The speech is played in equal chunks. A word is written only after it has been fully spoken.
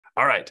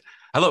All right.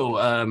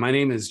 Hello, my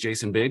name is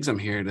Jason Biggs. I'm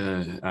here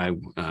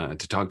to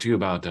talk to you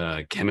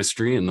about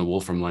chemistry in the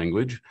Wolfram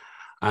language.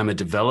 I'm a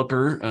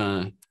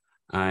developer.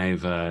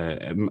 I've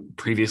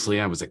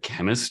previously I was a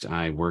chemist.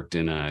 I worked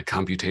in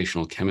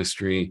computational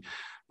chemistry,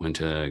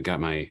 got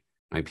my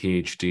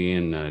PhD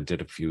and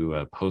did a few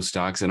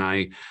postdocs.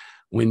 And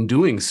when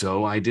doing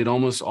so, I did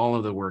almost all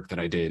of the work that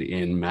I did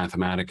in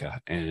Mathematica,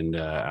 and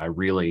I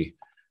really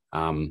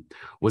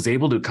was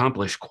able to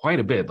accomplish quite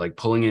a bit, like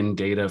pulling in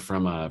data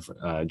from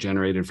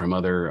generated from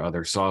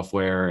other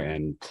software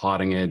and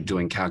plotting it,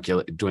 doing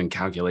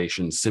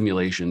calculations,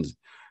 simulations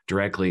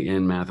directly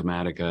in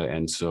Mathematica.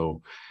 And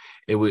so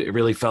it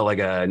really felt like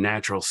a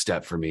natural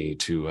step for me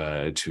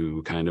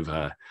to kind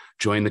of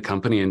join the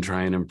company and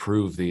try and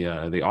improve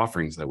the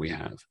offerings that we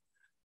have.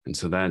 And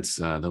so that's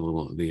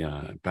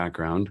the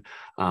background.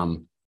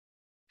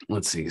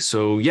 Let's see.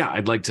 So yeah,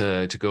 I'd like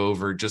to go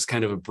over just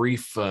kind of a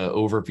brief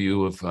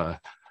overview of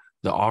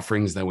the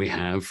offerings that we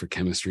have for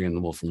chemistry in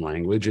the Wolfram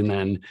language, and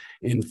then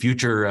in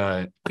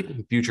future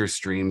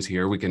streams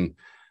here we can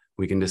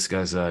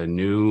discuss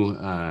new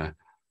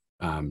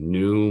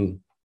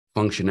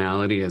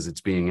functionality as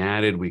it's being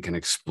added. We can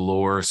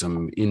explore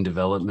some in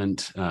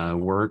development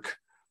work,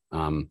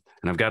 and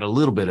I've got a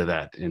little bit of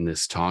that in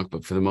this talk,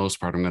 but for the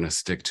most part, I'm going to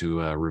stick to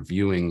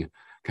reviewing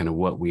kind of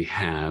what we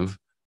have.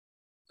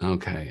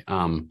 Okay.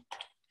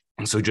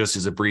 So just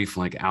as a brief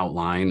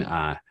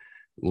outline,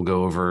 we'll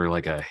go over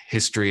a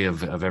history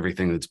of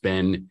everything that's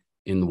been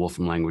in the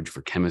Wolfram language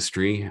for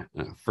chemistry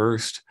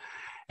first.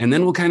 And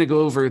then we'll kind of go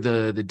over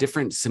the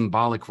different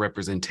symbolic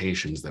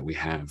representations that we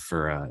have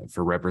for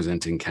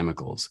representing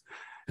chemicals.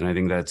 And I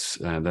think that's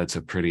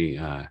a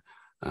pretty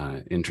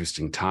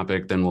interesting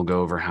topic. Then we'll go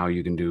over how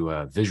you can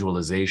do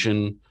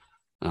visualization,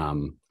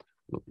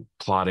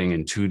 plotting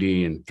in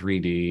 2D and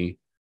 3D,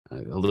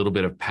 a little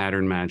bit of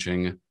pattern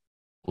matching.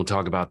 We'll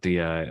talk about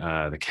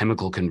the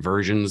chemical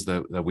conversions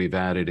that we've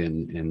added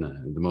in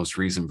the most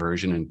recent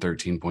version in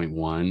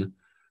 13.1.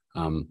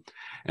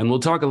 And we'll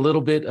talk a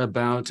little bit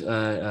about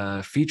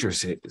feature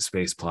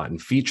space plot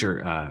and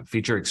feature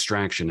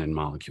extraction in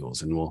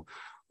molecules. And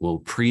we'll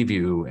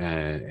preview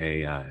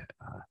a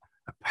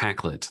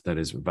Packlet that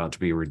is about to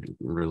be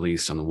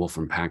released on the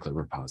Wolfram Packlet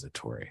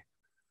repository.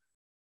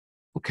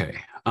 Okay.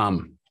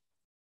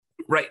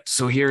 Right,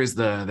 so here is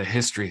the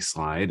history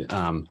slide.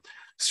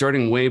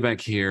 Starting way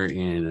back here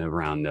in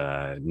around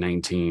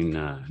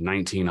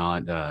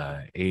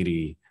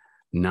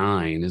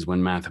 1989 is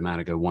when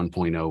Mathematica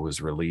 1.0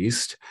 was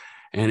released.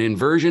 And in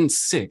version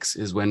 6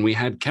 is when we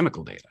had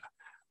chemical data,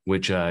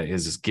 which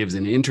gives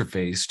an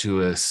interface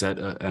to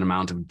an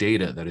amount of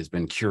data that has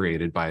been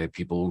curated by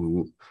people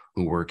who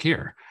work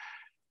here.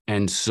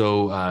 And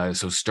so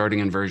starting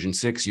in version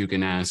 6, you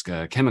can ask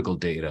chemical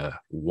data,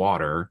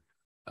 water,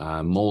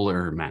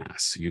 molar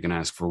mass. You can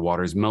ask for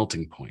water's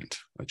melting point,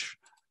 which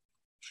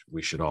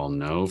we should all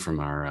know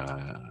from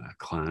our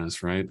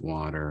class, right?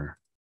 Water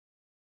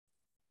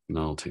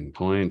melting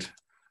point.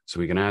 So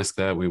we can ask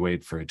that. We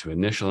wait for it to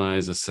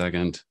initialize a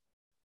second.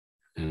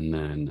 And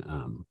then,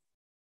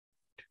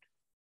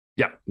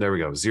 yeah, there we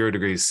go. 0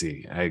 degrees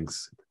C,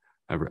 eggs.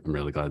 I'm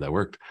really glad that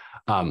worked.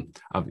 I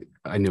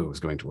knew it was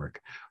going to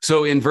work.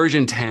 So in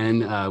version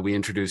 10, we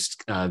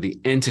introduced the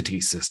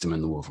entity system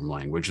in the Wolfram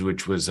language,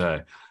 which was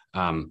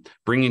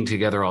bringing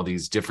together all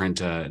these different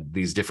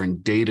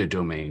data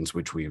domains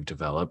which we have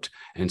developed.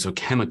 And so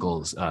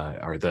chemicals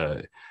are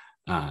the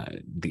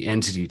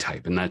entity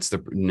type, and that's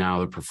now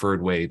the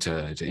preferred way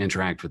to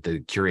interact with the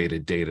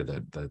curated data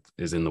that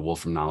is in the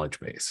Wolfram knowledge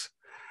base.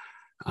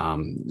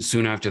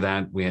 Soon after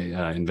that, we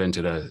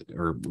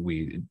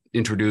we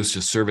introduced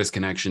a service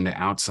connection to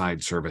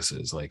outside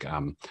services like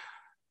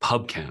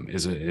PubChem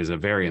is a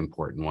very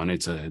important one.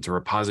 It's a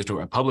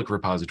repository, a public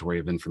repository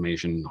of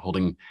information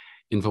holding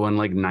info on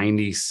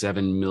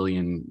 97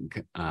 million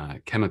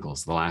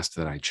chemicals, the last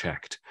that I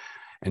checked.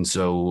 And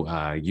so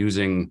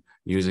using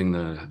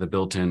the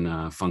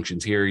built-in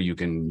functions here, you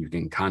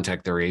can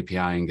contact their API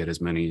and get as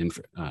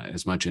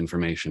much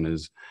information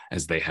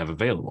as they have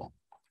available.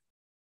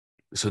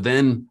 So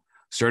then,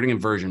 starting in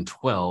version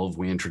 12,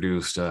 we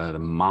introduced the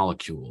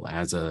molecule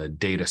as a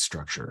data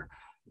structure.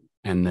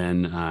 And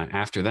then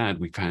after that,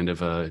 we kind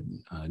of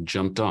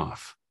jumped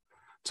off.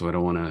 So I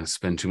don't want to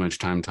spend too much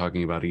time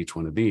talking about each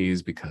one of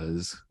these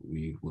because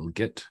we will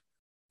get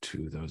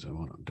to those. I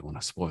don't want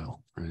to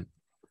spoil, right?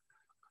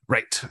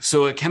 Right.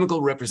 So a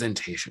chemical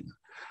representation.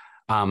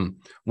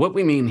 What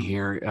we mean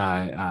here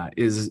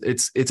is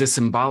it's a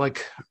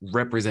symbolic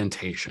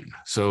representation.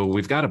 So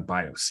we've got a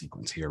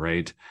biosequence here,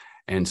 right?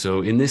 And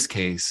so in this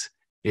case,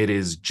 it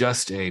is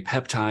just a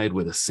peptide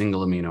with a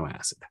single amino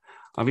acid.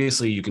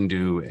 Obviously, you can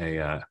do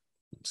a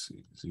let's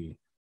see.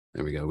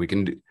 There we go. We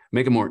can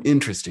make a more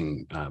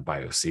interesting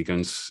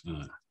biosequence,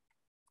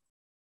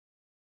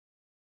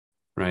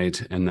 right?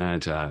 And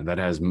that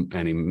has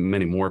many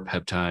more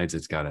peptides.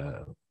 It's got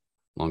a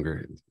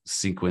longer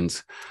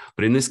sequence.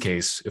 But in this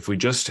case, if we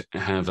just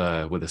have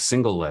with a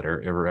single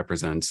letter, it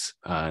represents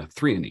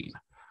threonine.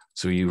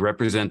 So you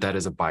represent that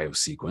as a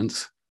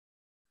biosequence.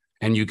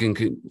 And you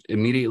can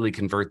immediately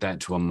convert that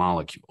to a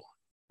molecule,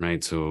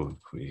 right? So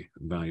if we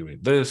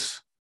evaluate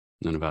this,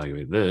 then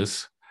evaluate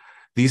this,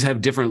 these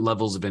have different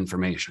levels of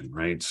information,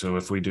 right? So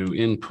if we do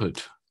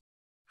input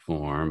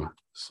form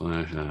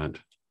slash at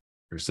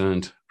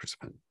percent,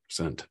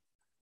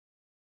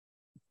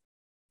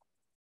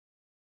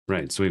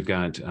 right? So we've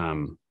got,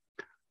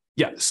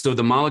 yeah, so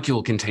the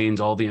molecule contains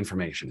all the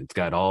information. It's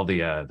got all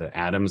the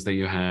atoms that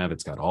you have.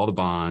 It's got all the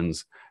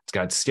bonds. It's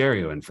got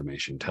stereo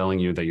information telling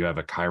you that you have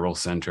a chiral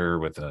center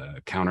with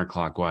a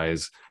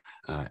counterclockwise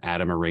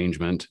atom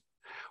arrangement.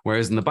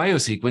 Whereas in the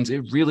biosequence,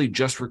 it really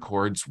just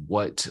records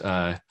what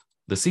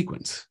the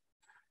sequence.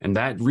 And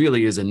that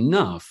really is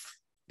enough.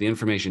 The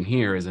information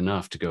here is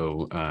enough to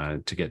go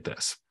to get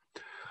this.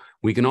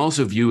 We can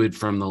also view it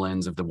from the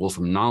lens of the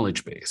Wolfram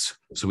knowledge base.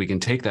 So we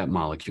can take that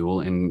molecule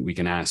and we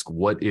can ask,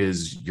 what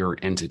is your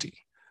entity?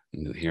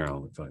 And here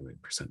I'll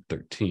evaluate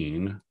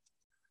 %13.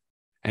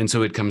 And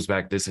so it comes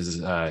back, this is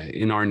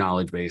in our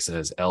knowledge base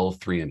as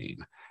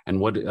L-threonine. And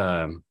what,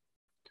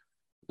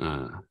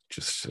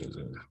 just as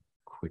a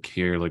quick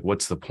here, like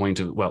what's the point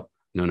of, well,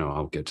 no,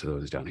 I'll get to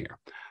those down here.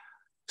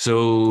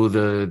 So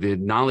the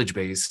knowledge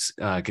base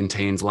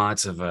contains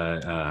lots of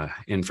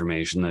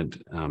information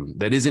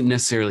that isn't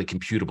necessarily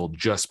computable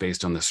just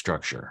based on the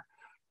structure,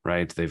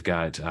 right? They've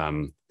got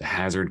the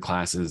hazard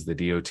classes, the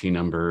DOT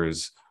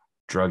numbers,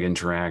 drug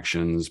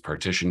interactions,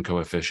 partition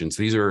coefficients.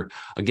 These are,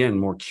 again,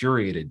 more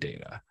curated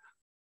data,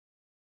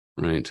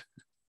 right?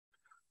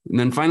 And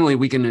then finally,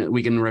 we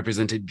can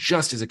represent it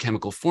just as a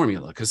chemical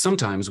formula, because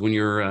sometimes when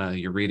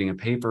you're reading a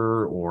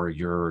paper or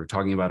you're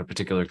talking about a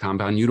particular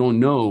compound, you don't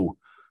know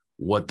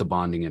what the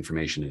bonding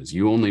information is.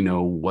 You only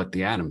know what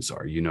the atoms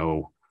are, you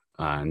know,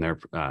 and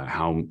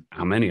how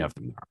many of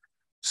them there are.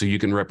 So you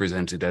can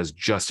represent it as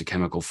just a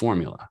chemical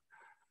formula,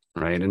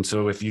 right? And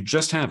so if you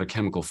just have a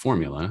chemical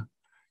formula,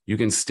 you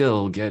can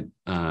still get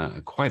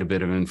quite a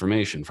bit of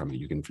information from it.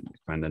 You can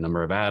find the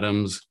number of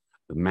atoms,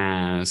 the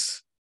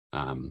mass.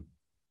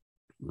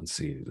 Let's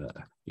see, you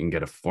can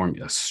get a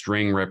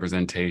string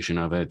representation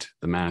of it,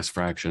 the mass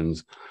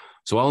fractions.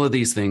 So all of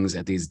these things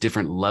at these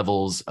different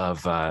levels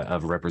of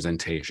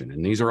representation.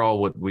 And these are all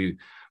what we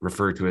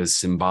refer to as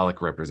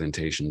symbolic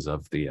representations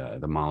of the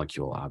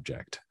molecule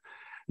object.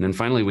 And then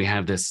finally, we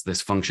have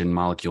this function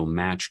molecule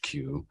match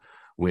Q,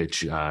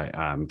 which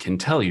can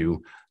tell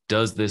you,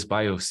 does this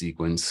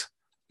biosequence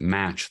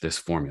match this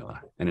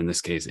formula? And in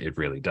this case, it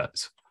really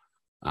does.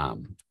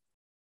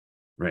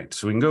 Right,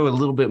 so we can go a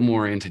little bit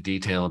more into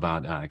detail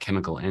about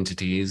chemical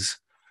entities,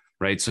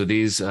 right? So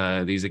these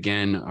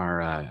again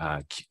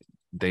are,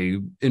 they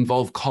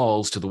involve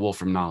calls to the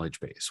Wolfram knowledge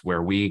base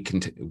where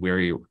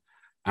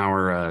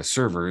our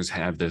servers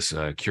have this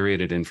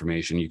curated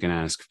information. You can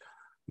ask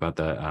about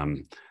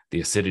the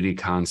acidity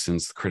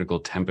constants, the critical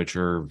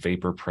temperature,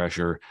 vapor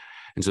pressure.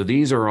 And so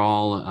these are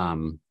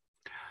all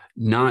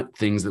not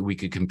things that we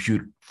could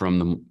compute from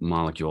the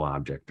molecule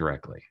object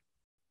directly.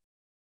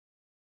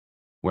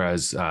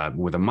 Whereas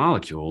with a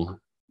molecule,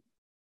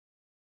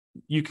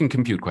 you can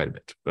compute quite a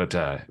bit. But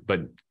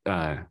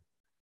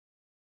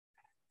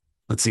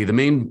let's see, the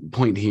main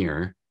point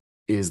here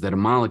is that a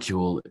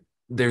molecule,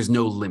 there's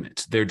no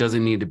limit. There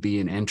doesn't need to be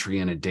an entry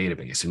in a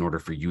database in order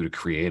for you to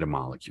create a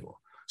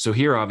molecule. So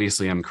here,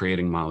 obviously, I'm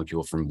creating a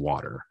molecule from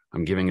water.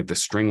 I'm giving it the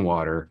string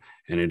water,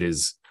 and it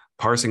is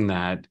parsing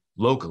that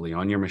locally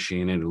on your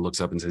machine, and it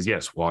looks up and says,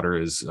 yes, water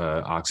is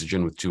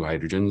oxygen with 2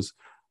 hydrogens,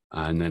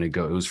 and then it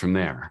goes from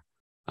there.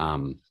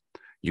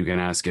 You can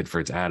ask it for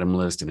its atom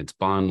list and its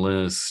bond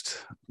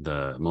list,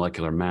 the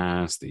molecular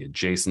mass, the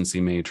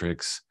adjacency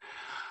matrix.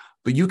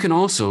 But you can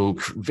also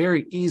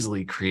very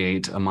easily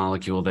create a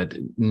molecule that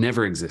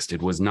never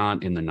existed, was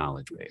not in the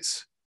knowledge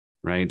base,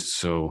 right?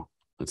 So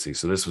let's see.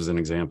 So this was an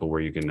example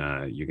where you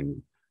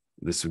can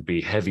this would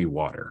be heavy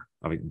water.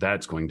 I mean,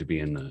 that's going to be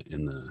in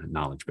the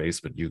knowledge base,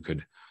 but you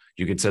could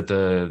set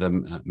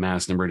the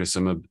mass number to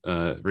some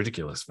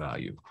ridiculous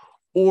value,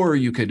 or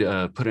you could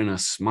put in a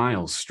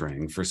smile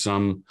string for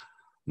some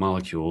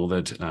molecule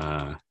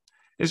that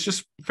is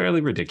just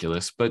fairly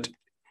ridiculous, but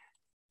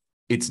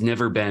it's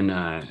never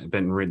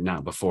been written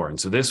out before. And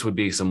so this would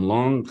be some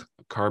long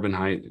carbon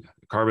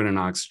and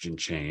oxygen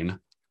chain.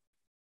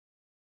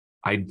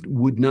 I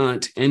would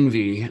not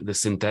envy the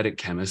synthetic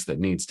chemist that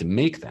needs to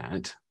make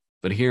that,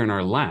 but here in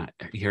our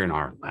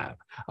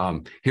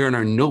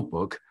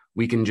notebook,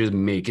 we can just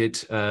make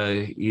it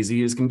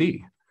easy as can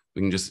be.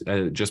 We can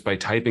just by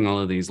typing all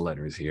of these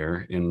letters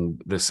here in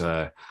this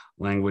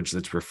language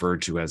that's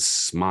referred to as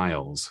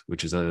smiles,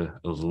 which is a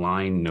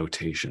line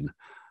notation.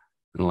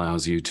 It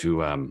allows you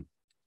to,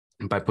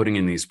 by putting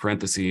in these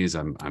parentheses,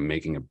 I'm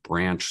making a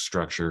branch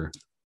structure,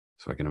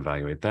 so I can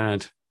evaluate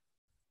that.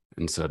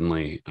 And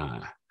suddenly,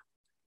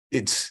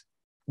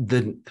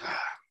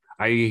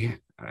 I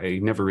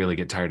never really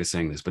get tired of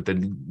saying this, but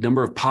the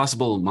number of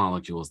possible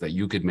molecules that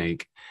you could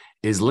make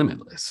is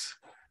limitless.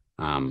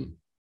 I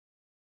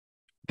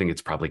think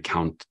it's probably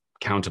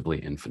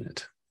countably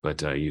infinite,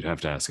 but you'd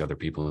have to ask other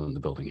people in the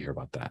building here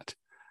about that.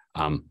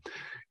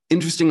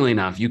 Interestingly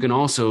enough, you can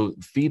also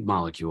feed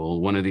molecule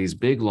one of these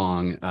big,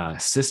 long,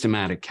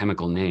 systematic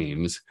chemical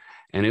names,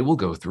 and it will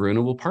go through and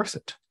it will parse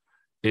it.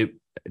 It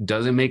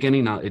doesn't make any,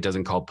 it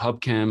doesn't call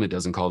PubChem, it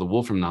doesn't call the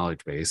Wolfram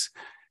knowledge base.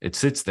 It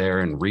sits there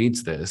and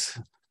reads this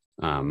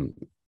from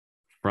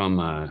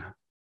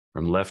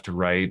left to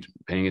right,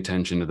 paying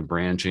attention to the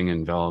branching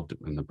involved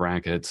in the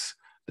brackets,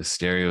 the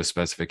stereo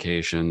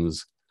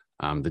specifications,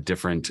 the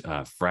different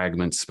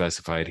fragments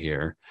specified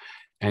here,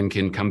 and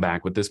can come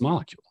back with this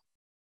molecule.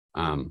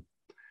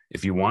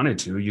 If you wanted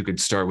to, you could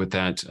start with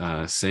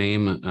that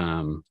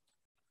same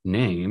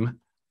name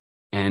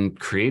and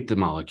create the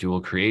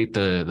molecule, create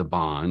the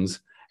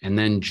bonds, and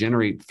then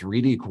generate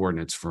 3D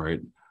coordinates for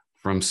it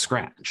from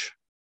scratch,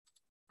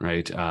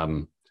 right?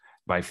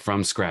 By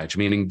from scratch,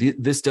 meaning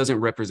this doesn't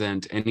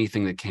represent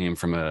anything that came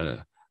from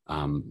a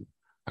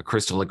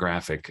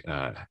crystallographic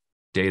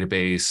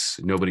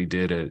database. Nobody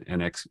did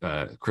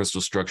a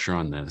crystal structure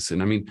on this.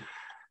 And I mean,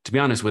 to be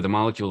honest, with a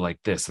molecule like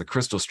this, the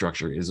crystal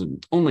structure is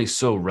only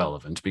so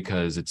relevant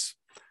because it's,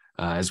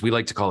 as we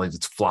like to call it,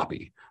 it's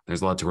floppy.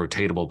 There's lots of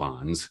rotatable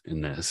bonds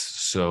in this.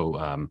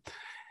 So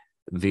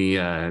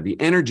the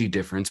energy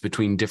difference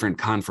between different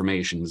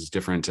conformations,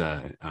 different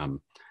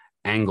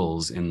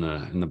angles in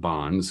the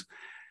bonds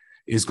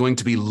is going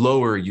to be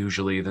lower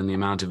usually than the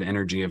amount of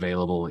energy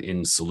available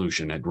in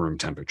solution at room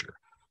temperature.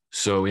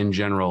 So in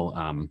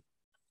general,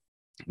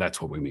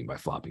 that's what we mean by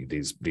floppy.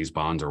 These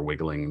bonds are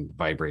wiggling,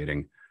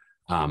 vibrating.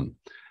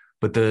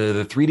 But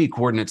the 3D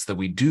coordinates that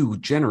we do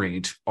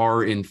generate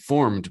are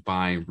informed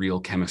by real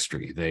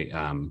chemistry.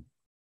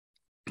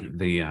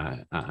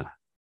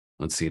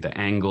 Let's see, the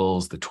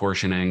angles, the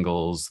torsion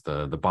angles,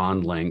 the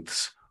bond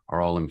lengths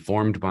are all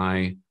informed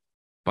by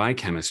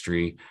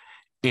chemistry,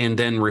 and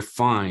then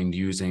refined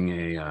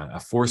using a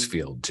force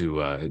field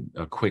to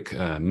a quick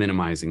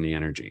minimizing the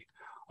energy.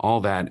 All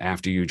that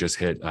after you just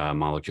hit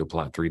molecule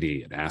plot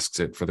 3D. It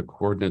asks it for the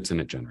coordinates and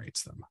it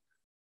generates them.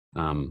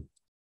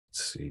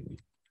 Let's see.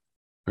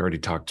 We already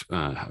talked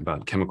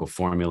about chemical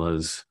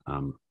formulas.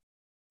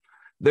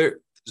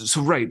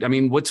 So right. I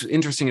mean, what's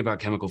interesting about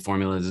chemical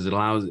formulas is it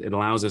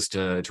allows us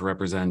to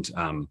represent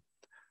some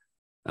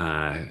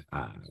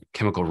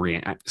chemical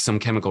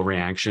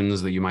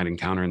reactions that you might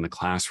encounter in the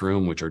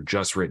classroom, which are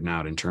just written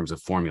out in terms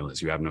of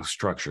formulas. You have no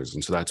structures,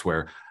 and so that's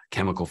where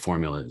chemical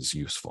formula is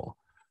useful.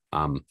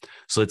 So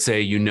let's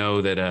say you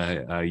know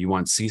that you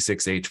want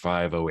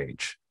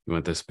C6H5OH. You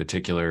want this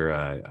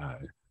particular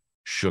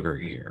sugar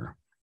here.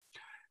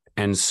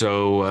 And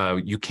so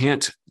you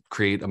can't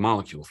create a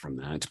molecule from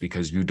that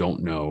because you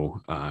don't know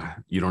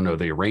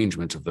the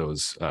arrangement of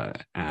those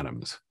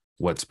atoms,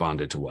 what's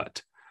bonded to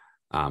what.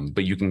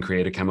 But you can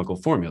create a chemical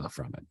formula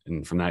from it.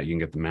 And from that, you can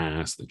get the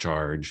mass, the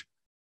charge.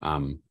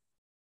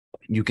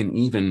 You can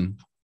even,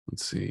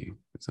 let's see,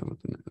 is that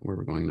where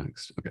we're going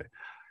next? Okay.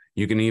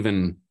 You can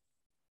even,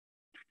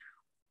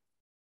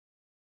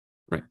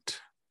 right.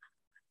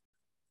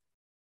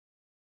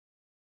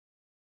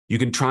 You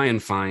can try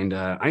and find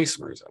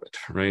isomers of it,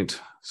 right?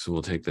 So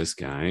we'll take this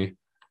guy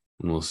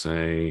and we'll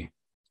say,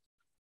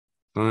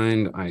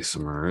 find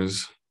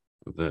isomers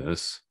of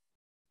this.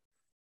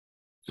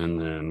 And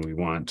then we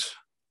want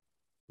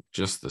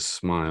just the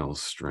smile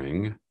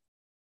string.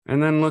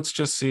 And then let's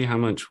just see how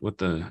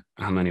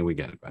many we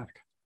get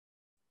back.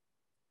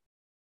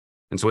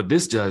 And so what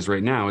this does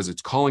right now is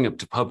it's calling up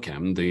to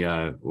PubChem,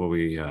 the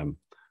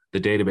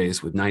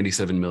database with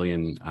 97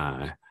 million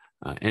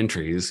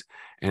entries,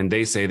 and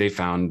they say they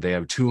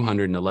have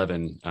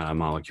 211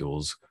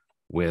 molecules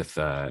with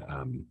that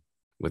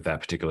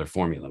particular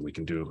formula. We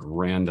can do a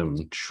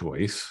random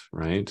choice,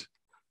 right,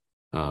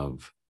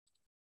 of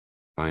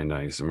find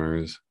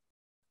isomers,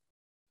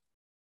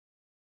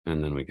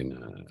 and then we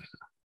can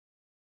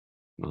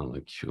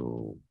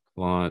molecule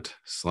plot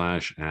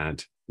 /at,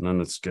 and then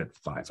let's get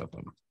 5 of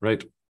them,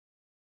 right?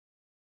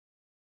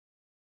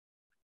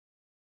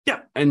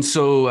 Yeah, and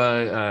so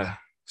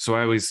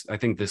I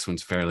think this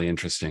one's fairly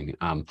interesting.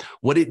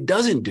 What it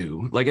doesn't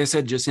do, like I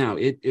said just now,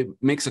 it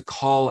makes a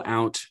call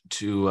out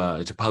to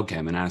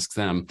PubChem and asks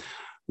them,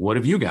 what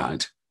have you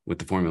got with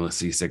the formula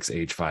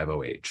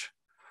C6H5OH?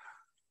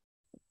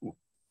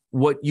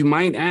 What you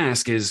might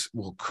ask is,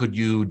 well, could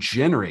you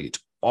generate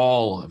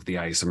all of the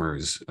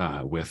isomers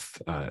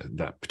with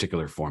that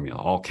particular formula,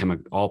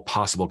 all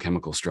possible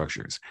chemical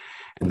structures?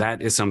 And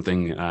that is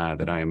something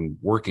that I am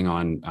working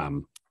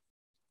on.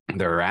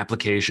 There are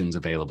applications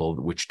available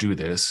which do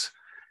this,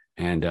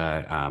 and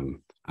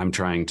I'm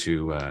trying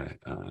to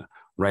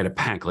write a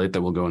packlet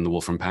that will go in the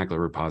Wolfram Packlet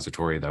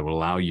repository that will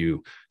allow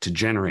you to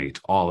generate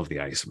all of the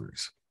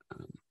isomers.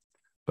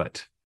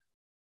 But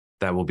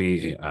that will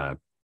be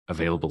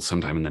available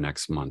sometime in the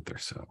next month or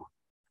so.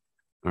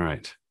 All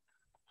right.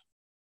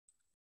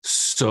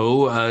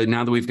 So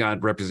now that we've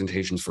got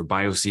representations for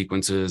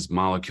biosequences,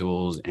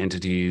 molecules,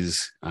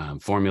 entities,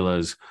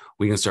 formulas,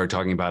 we can start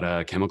talking about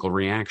a chemical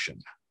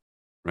reaction.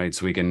 Right,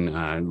 so we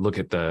can look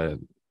at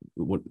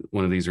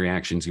one of these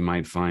reactions you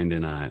might find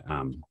in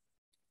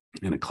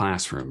a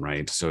classroom,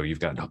 right? So you've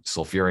got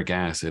sulfuric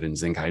acid and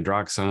zinc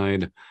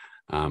hydroxide,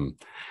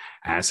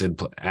 acid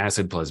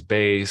plus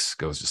base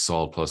goes to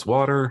salt plus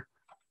water.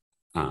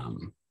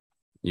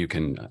 You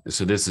can,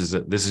 so this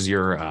is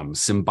your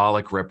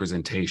symbolic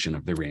representation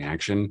of the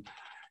reaction.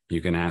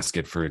 You can ask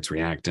it for its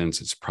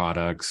reactants, its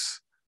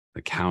products,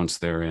 the counts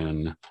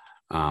therein.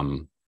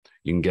 You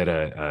can get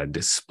a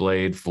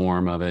displayed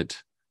form of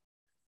it.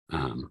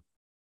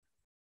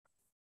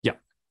 Yeah,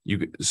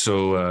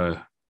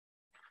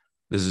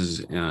 this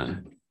is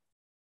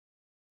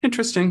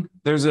interesting.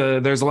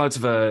 There's lots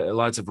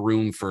of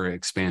room for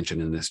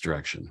expansion in this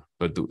direction,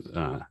 but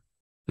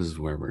this is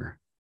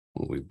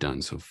what we've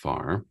done so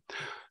far.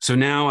 So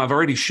now I've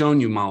already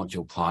shown you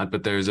molecule plot,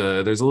 but there's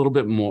a little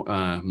bit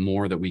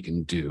more that we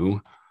can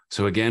do.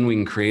 So again, we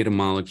can create a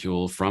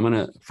molecule from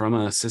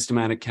a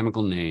systematic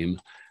chemical name,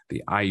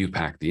 the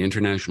IUPAC, the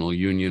International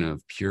Union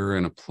of Pure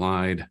and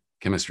Applied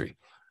Chemistry.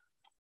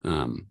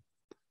 You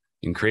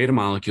can create a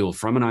molecule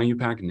from an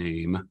IUPAC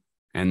name,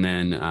 and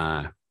then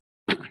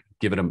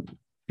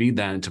feed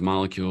that into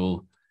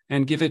molecule,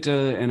 and give it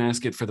and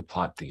ask it for the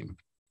plot theme.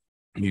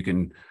 You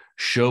can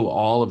show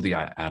all of the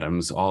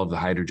atoms, all of the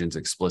hydrogens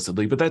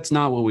explicitly, but that's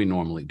not what we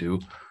normally do.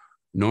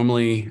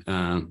 Normally,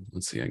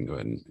 let's see, I can go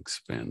ahead and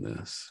expand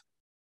this.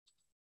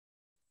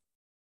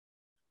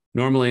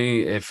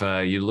 Normally, if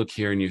you look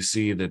here and you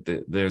see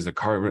that there's a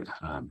carbon,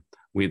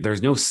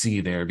 there's no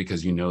C there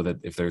because you know that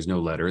if there's no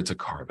letter, it's a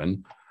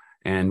carbon.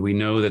 And we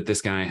know that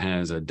this guy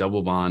has a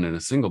double bond and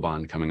a single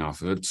bond coming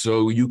off of it.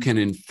 So you can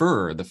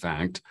infer the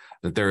fact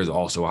that there is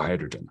also a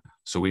hydrogen.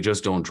 So we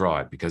just don't draw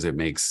it because it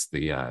makes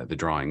the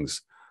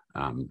drawings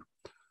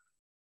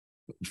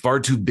far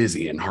too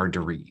busy and hard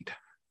to read.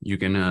 You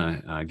can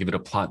give it a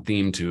plot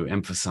theme to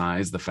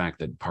emphasize the fact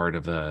that part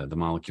of the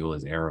molecule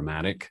is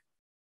aromatic.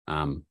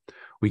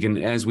 We can,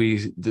 as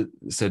we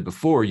said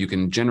before, you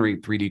can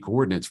generate 3D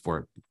coordinates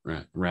for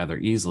it rather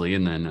easily.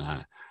 And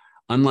then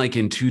unlike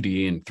in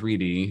 2D and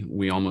 3D,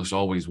 we almost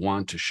always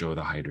want to show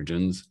the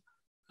hydrogens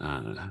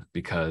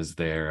because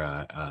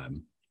they're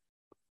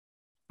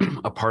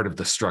a part of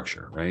the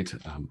structure, right?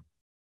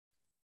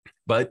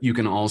 But you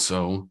can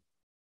also,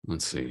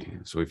 let's see,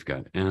 so we've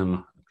got M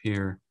up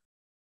here.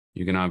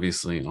 You can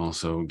obviously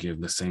also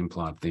give the same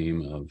plot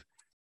theme of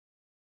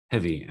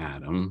heavy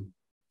atom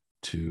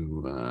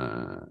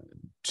to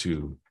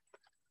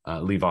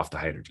leave off the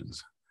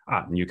hydrogens.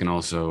 And you can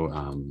also,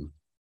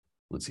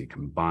 let's see,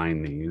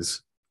 combine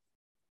these.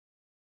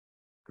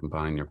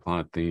 Combine your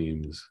plot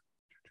themes.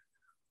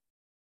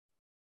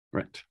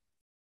 Right.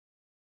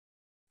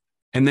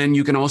 And then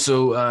you can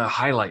also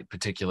highlight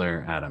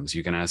particular atoms.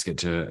 You can ask it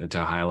to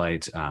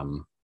highlight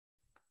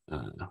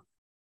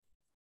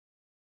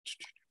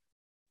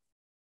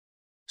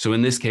so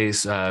in this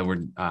case,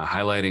 we're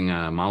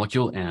highlighting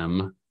molecule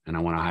M, and I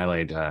want to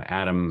highlight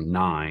atom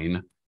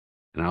 9.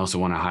 And I also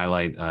want to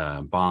highlight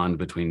bond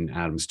between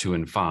atoms 2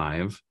 and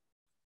 5.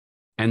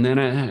 And then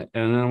I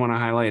want to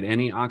highlight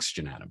any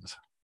oxygen atoms.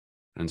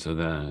 And so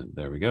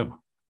there we go.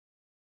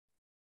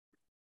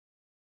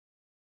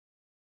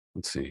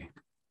 Let's see.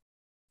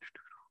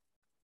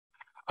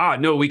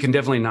 No, we can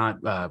definitely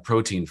not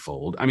protein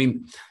fold. I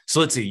mean, so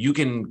let's see. You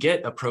can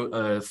get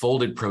a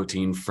folded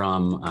protein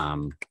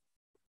from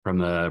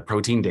the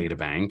protein data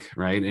bank,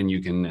 right? And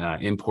you can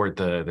import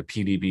the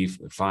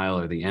PDB file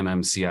or the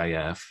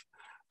MMCIF.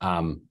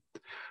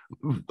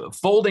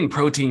 Folding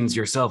proteins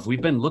yourself,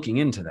 we've been looking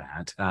into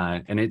that,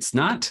 and it's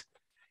not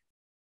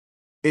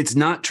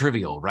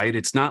trivial, right?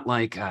 It's not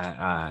like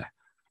the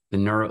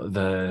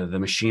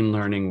machine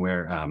learning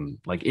where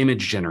like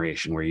image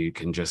generation, where you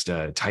can just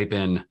type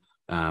in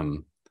a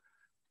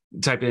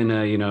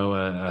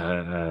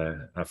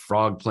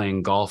frog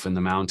playing golf in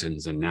the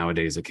mountains, and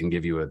nowadays it can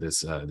give you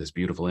this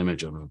beautiful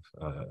image of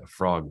a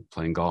frog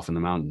playing golf in the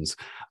mountains.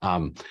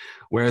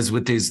 Whereas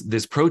with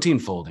this protein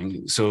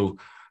folding, so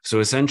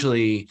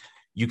essentially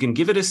you can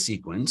give it a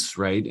sequence,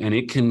 right, and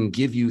it can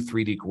give you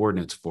 3D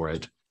coordinates for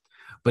it,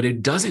 but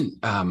it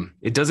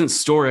doesn't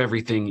store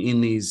everything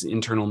in these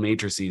internal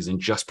matrices and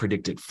just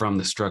predict it from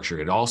the structure.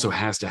 It also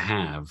has to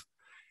have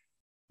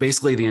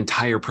basically the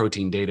entire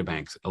protein data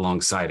bank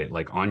alongside it,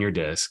 like on your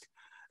disk,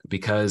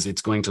 because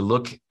it's going to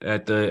look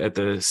at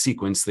the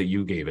sequence that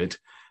you gave it,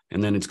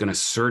 and then it's going to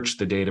search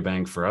the data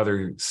bank for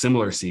other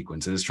similar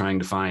sequences, trying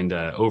to find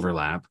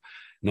overlap.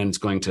 And then it's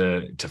going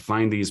to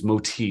find these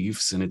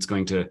motifs, and it's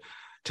going to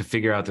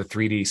figure out the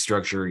 3D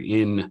structure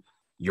in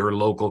your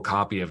local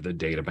copy of the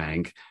data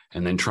bank,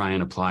 and then try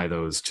and apply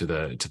those to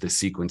the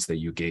sequence that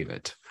you gave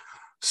it.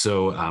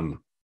 So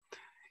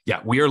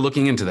yeah, we are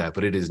looking into that,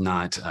 but it is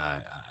not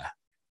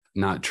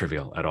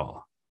trivial at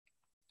all.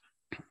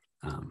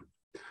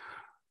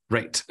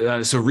 Right.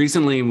 So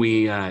recently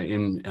we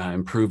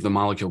improved the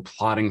molecule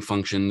plotting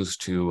functions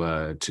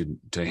to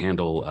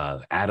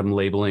handle atom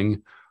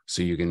labeling.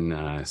 So you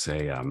can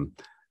say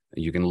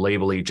you can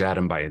label each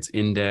atom by its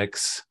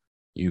index.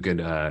 You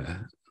could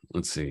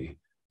let's see.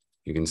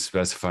 You can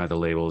specify the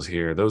labels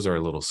here. Those are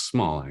a little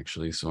small,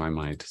 actually. So I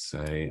might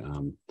say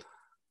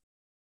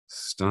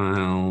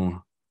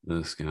style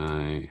this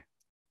guy.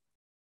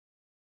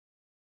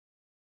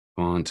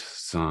 Font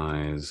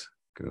size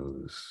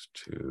goes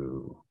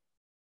to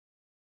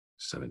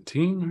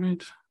 17,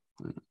 right?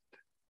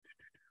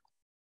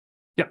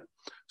 Yeah.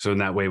 So in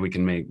that way, we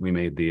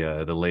made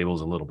the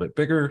labels a little bit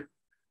bigger.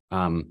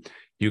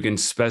 You can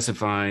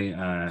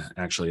specify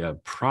actually a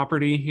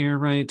property here,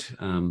 right?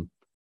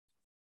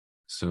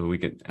 So we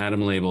get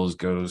atom labels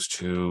goes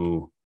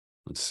to,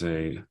 let's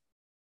say,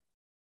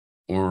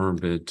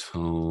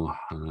 orbital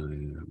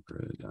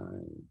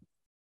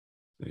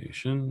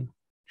hybridization.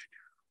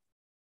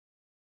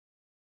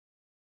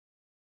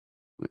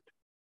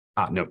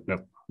 No,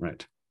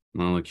 right.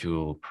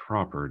 Molecule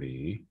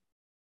property.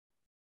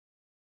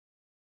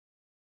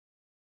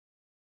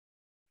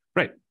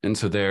 Right. And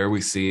so there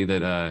we see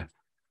that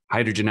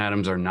hydrogen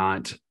atoms are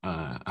not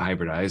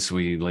hybridized. So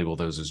we label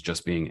those as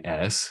just being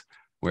S,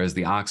 whereas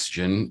the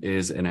oxygen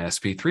is an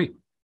sp3.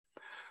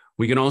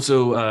 We can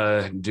also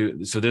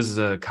so this is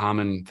a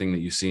common thing that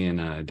you see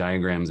in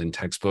diagrams in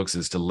textbooks,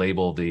 is to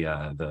label the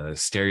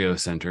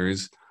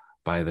stereocenters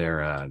by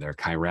their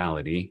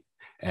chirality,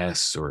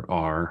 S or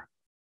R.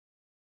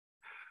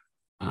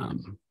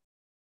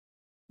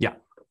 Yeah.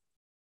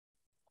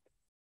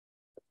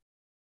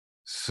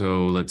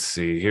 So let's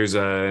see, here's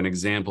an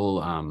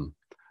example,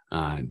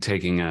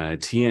 taking a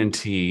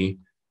TNT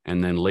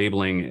and then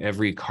labeling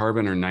every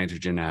carbon or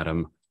nitrogen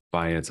atom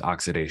by its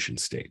oxidation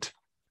state.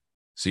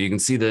 So you can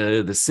see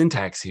the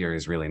syntax here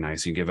is really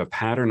nice. You give a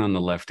pattern on the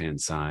left-hand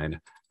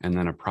side and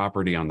then a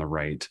property on the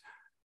right.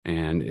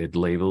 And it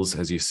labels,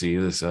 as you see,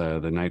 this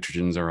the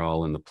nitrogens are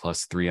all in the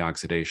 +3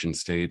 oxidation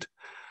state.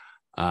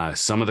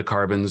 Some of the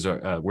carbons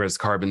are, whereas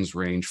carbons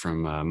range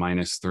from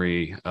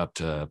 -3 up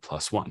to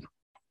 +1.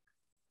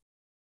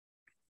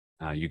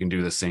 You can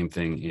do the same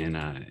thing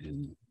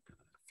in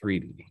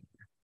 3D,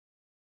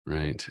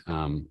 right?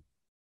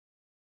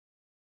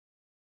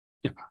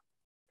 Yeah.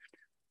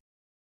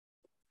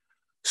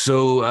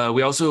 So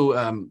we also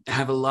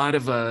have a lot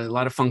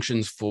of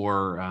functions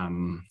for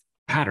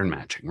pattern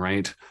matching,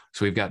 right?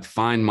 So we've got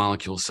find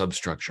molecule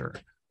substructure,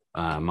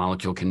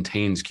 molecule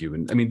contains Q,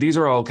 and I mean these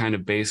are all kind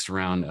of based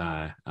around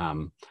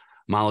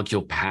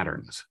molecule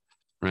patterns,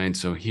 right?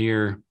 So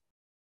here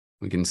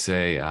we can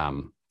say,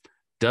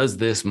 does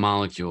this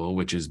molecule,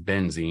 which is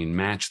benzene,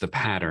 match the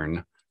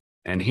pattern?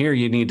 And here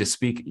you need to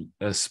speak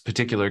a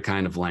particular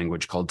kind of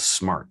language called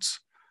SMARTS,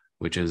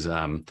 which is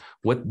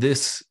what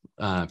this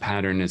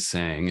pattern is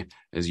saying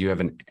is you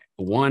have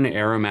one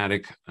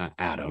aromatic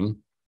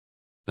atom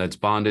that's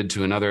bonded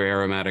to another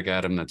aromatic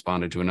atom that's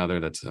bonded to another,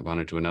 that's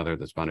bonded to another,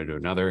 that's bonded to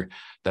another,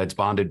 that's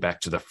bonded back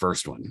to the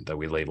first one that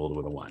we labeled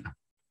with a 1.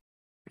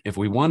 If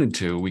we wanted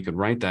to, we could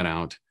write that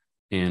out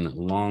in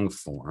long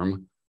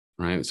form,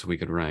 right? So we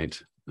could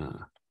write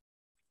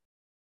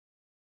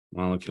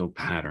molecule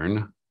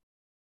pattern.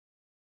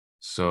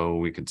 So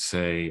we could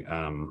say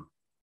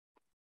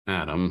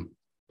atom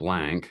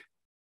blank,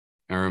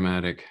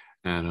 aromatic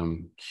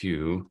atom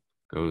Q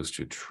goes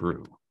to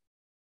true,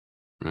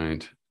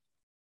 right?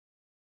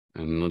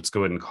 And let's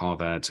go ahead and call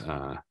that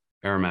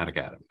aromatic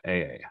atom,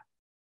 AA.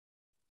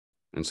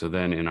 And so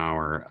then in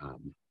our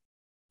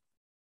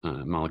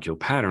molecule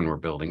pattern we're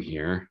building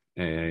here,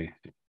 AA,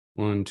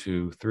 1,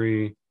 2,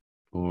 3,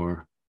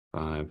 4,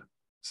 5,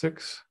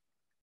 6.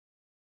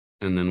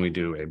 And then we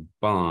do a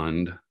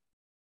bond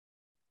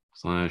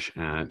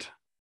 /at,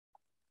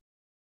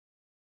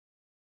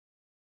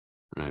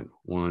 right,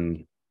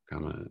 1,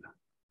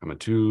 comma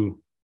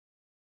 2,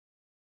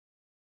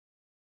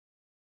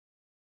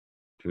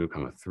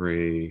 2,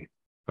 3. If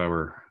I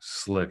were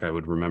slick, I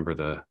would remember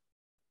the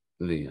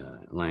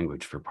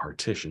language for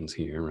partitions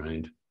here,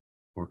 right?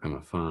 4,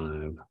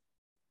 5,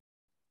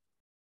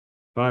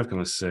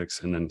 5,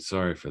 6, and then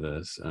sorry for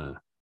this,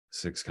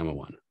 6,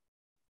 1.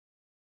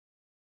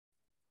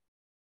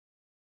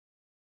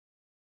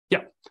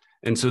 Yeah.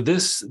 And so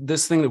this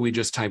thing that we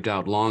just typed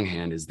out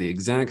longhand is the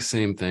exact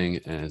same thing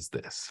as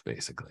this,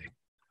 basically.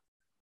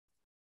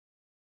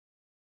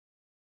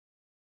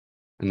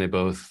 And they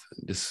both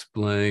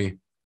display,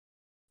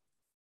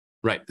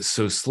 right,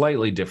 so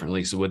slightly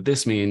differently. So what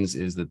this means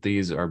is that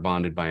these are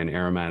bonded by an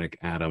aromatic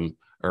atom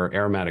or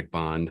aromatic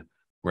bond,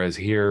 whereas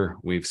here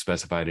we've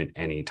specified in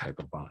any type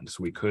of bond.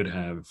 So we could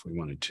have, if we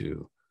wanted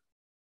to,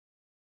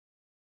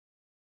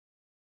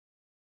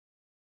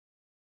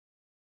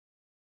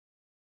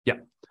 yeah.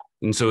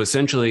 And so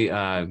essentially,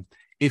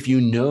 if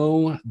you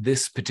know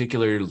this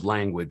particular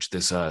language,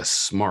 this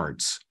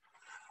SMARTS,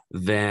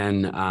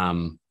 then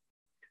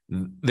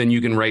you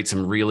can write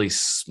some really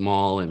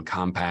small and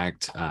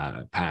compact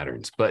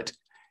patterns. But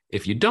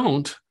if you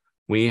don't,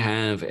 we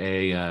have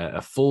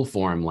a full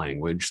form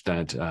language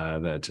that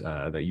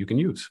you can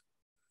use.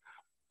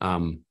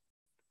 Let's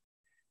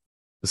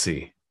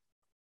see.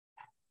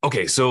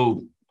 Okay,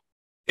 so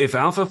if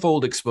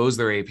AlphaFold exposed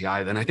their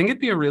API, then I think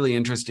it'd be a really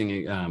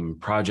interesting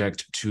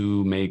project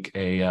to make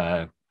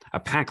a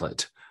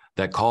Packlet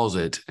that calls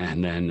it,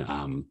 and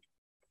then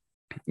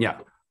yeah.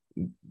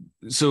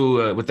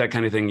 So with that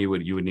kind of thing, you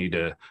would need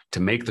to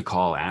make the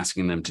call,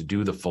 asking them to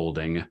do the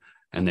folding,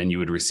 and then you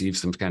would receive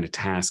some kind of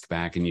task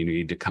back, and you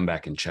need to come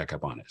back and check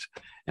up on it.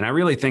 And I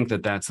really think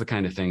that that's the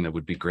kind of thing that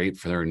would be great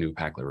for their new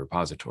Packlet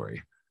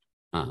repository.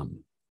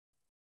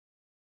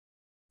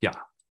 Yeah.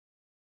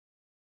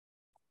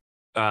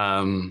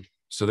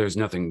 So there's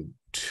nothing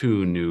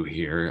too new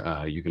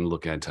here. You can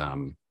look at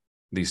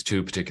these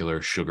two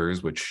particular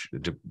sugars, which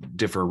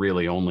differ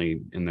really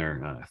only in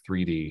their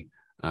 3D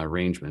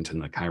arrangement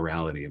and the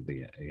chirality of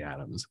the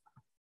atoms.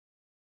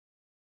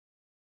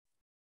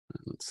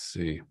 Let's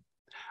see.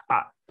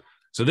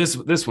 So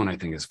this one I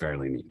think is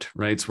fairly neat,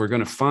 right? So we're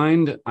going to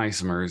find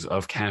isomers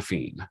of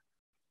caffeine.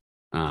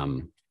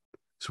 So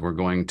we're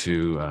going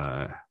to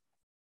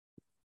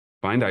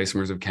find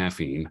isomers of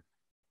caffeine.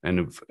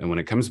 And when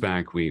it comes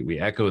back, we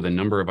echo the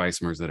number of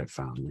isomers that it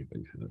found,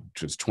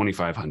 which is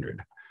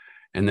 2,500.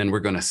 And then we're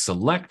going to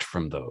select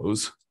from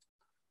those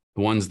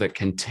the ones that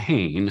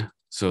contain.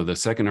 So the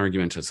second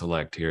argument to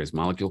select here is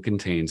molecule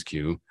contains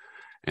Q.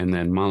 And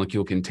then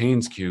molecule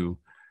contains Q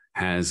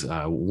has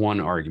one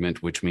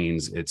argument, which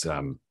means it's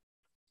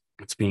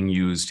being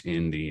used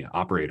in the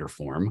operator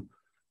form,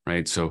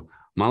 right? So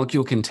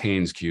molecule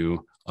contains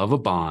Q of a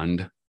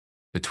bond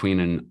between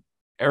an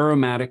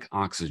aromatic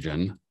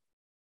oxygen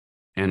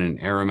and an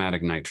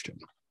aromatic nitrogen.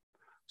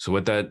 So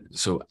what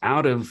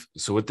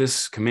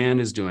this command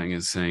is doing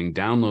is saying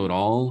download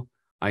all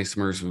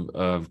isomers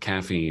of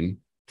caffeine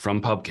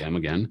from PubChem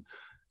again,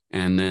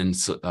 and then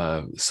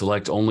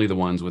select only the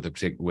ones with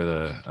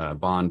a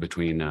bond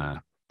between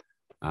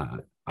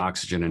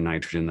oxygen and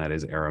nitrogen that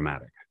is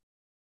aromatic.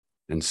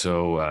 And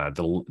so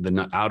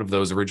the out of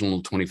those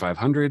original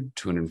 2,500,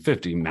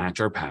 250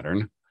 match our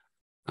pattern.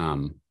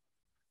 And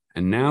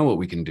now what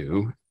we can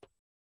do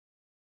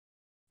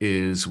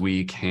is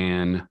we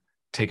can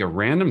take a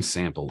random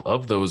sample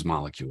of those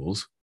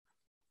molecules.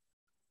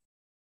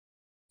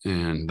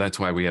 And that's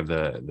why we have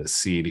the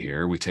seed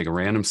here. We take a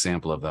random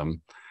sample of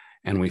them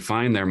and we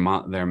find their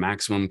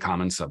maximum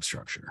common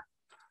substructure.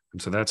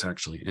 And so that's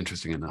actually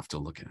interesting enough to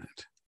look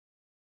at.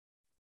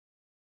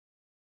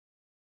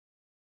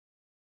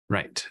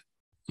 Right.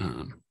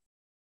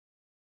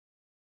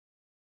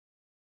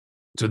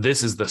 So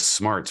this is the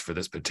smarts for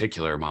this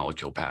particular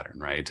molecule pattern,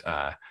 right?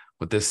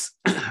 With this,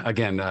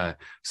 again,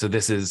 so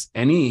this is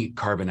any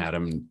carbon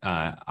atom,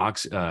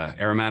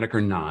 aromatic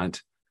or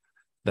not,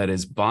 that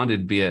is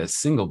bonded via a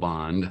single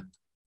bond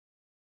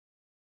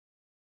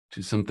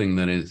to something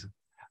that is,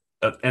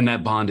 and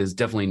that bond is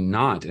definitely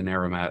not an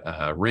aromatic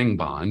ring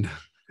bond,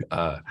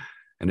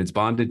 and it's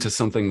bonded to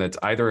something that's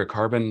either a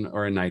carbon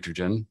or a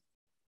nitrogen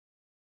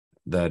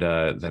that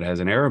has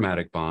an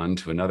aromatic bond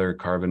to another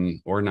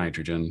carbon or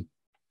nitrogen.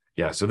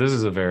 Yeah, so this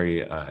is a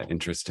very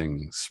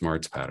interesting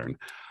smarts pattern.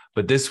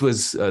 But this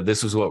was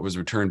what was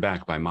returned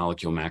back by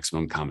molecule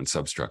maximum common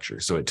substructure.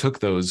 So it took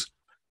those,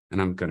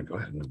 and I'm going to go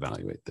ahead and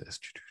evaluate this.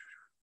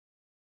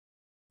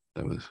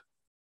 That was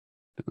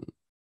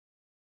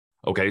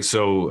okay.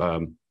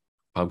 So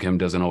PubChem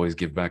doesn't always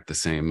give back the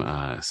same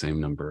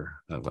number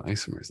of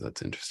isomers.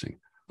 That's interesting.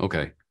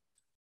 Okay.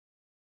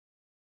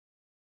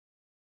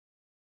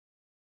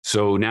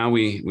 So now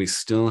we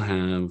still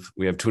have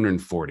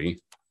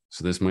 240.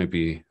 So this might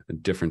be a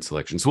different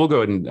selection. So we'll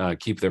go ahead and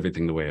keep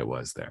everything the way it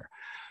was there.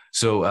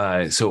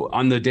 So so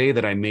on the day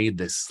that I made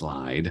this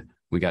slide,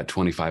 we got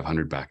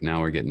 2,500 back.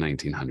 Now we're getting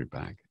 1,900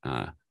 back.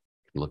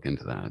 Look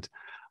into that.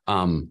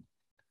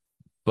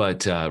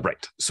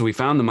 Right. So we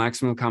found the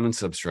maximum common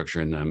substructure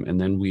in them, and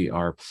then we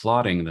are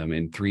plotting them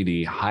in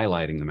 3D,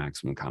 highlighting the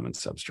maximum common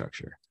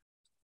substructure.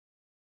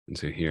 And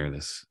so here, I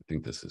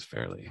think this is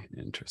fairly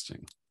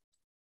interesting.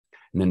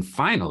 And then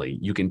finally,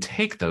 you can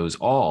take those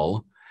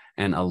all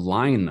and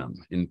align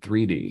them in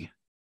 3D.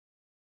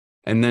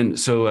 And then,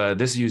 so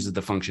this uses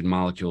the function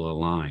molecule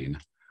align,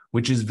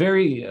 which is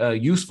very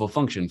useful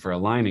function for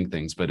aligning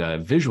things, but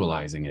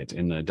visualizing it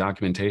in the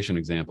documentation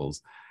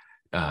examples,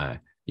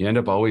 you end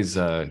up always,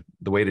 the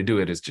way to do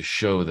it is to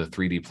show the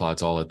 3D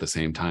plots all at the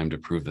same time to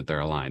prove that they're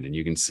aligned. And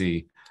you can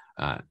see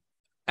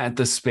at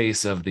the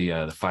space of the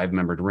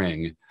 5-membered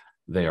ring,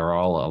 they are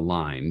all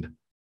aligned,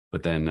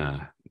 but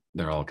then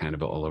they're all kind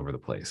of all over the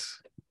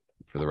place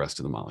for the rest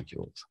of the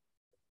molecules.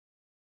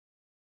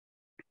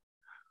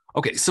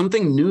 Okay,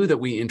 something new that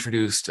we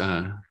introduced,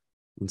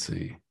 let's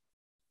see.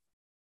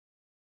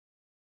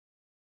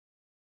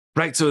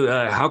 Right,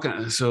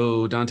 so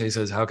so Dante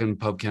says, how can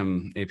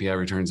PubChem API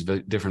returns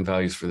different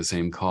values for the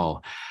same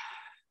call?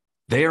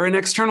 They are an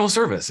external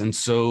service. And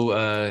so,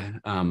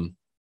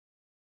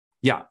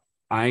 yeah,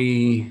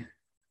 I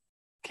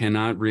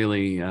cannot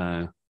really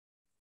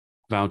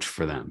vouch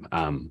for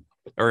them.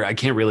 Or I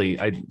can't really,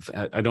 I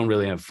don't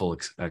really have full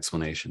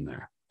explanation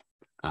there.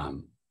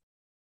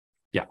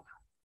 Yeah.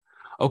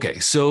 Okay,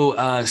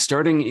 so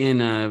starting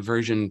in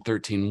version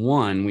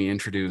 13.1, we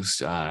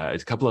introduced a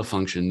couple of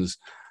functions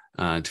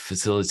to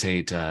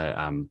facilitate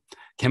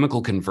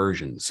chemical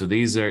conversion. So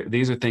these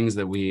are things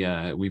that we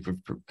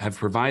have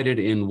provided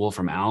in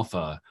Wolfram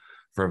Alpha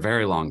for a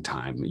very long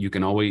time.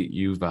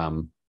 You've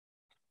been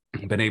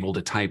able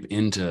to type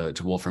into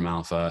Wolfram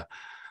Alpha,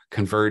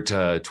 convert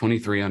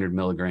 2,300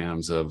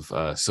 milligrams of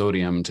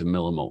sodium to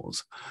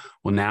millimoles.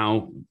 Well,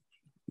 now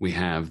we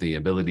have the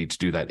ability to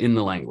do that in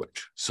the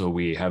language. So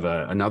we have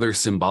another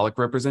symbolic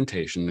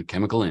representation, the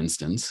chemical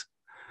instance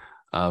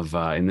of,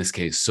 in this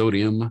case,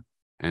 sodium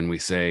and we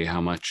say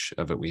how much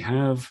of it we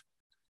have.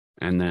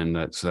 And then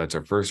that's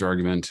our first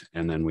argument.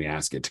 And then we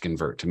ask it to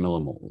convert to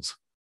millimoles.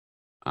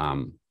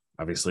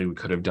 Obviously, we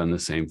could have done the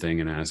same thing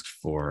and asked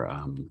for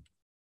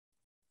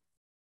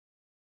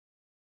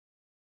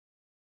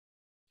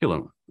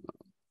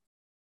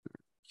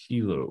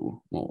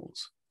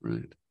kilomoles,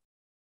 right?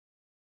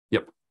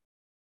 Yep.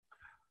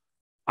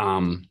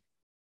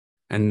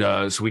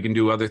 So we can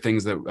do other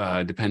things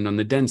that depend on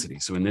the density.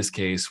 So in this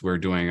case, we're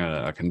doing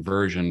a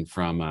conversion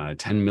from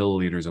 10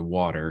 milliliters of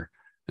water,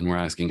 and we're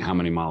asking how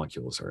many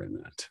molecules are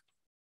in that.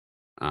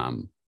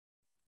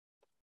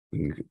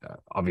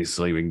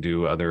 Obviously, we can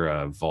do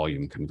other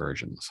volume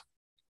conversions.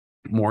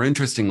 More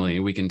interestingly,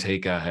 we can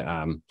take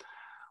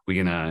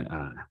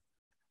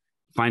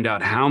find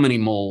out how many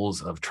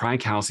moles of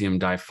tricalcium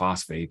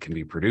diphosphate can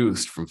be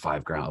produced from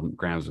 5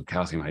 grams of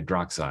calcium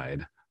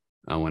hydroxide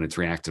when it's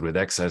reacted with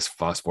excess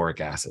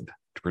phosphoric acid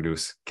to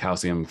produce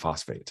calcium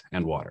phosphate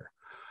and water.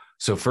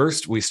 So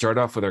first, we start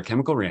off with our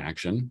chemical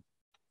reaction,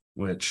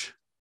 which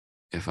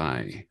if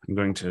I'm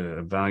going to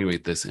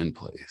evaluate this in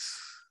place,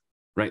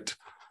 right?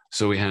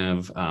 So we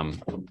have a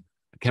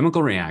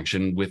chemical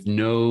reaction with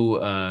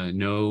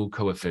no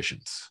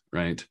coefficients,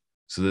 right?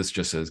 So this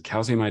just says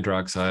calcium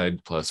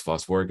hydroxide plus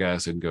phosphoric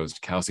acid goes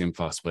to calcium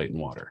phosphate and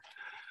water.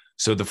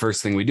 So the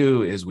first thing we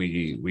do is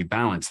we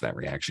balance that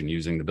reaction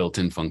using the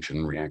built-in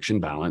function reaction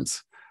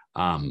balance,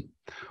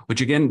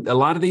 which again, a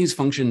lot of these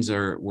functions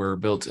were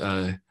built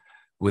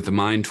with a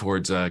mind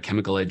towards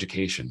chemical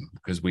education,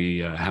 because we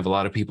have a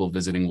lot of people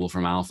visiting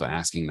Wolfram Alpha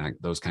asking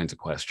those kinds of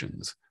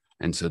questions.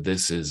 And so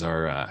this is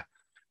our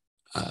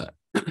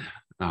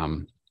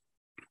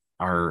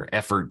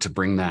effort to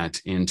bring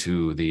that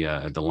into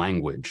the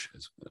language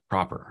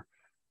proper,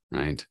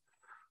 right?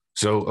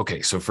 So,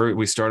 okay, so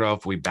we start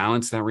off, we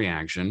balance that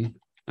reaction,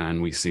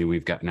 and we see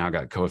we've now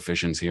got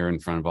coefficients here in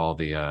front of all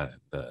the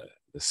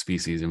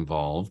species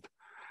involved.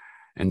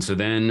 And so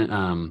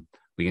then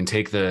we can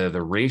take the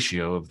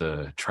ratio of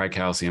the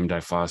tricalcium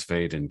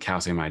diphosphate and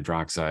calcium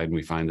hydroxide, and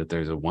we find that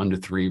there's a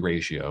 1:3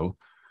 ratio.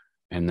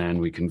 And then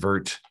we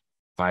convert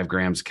 5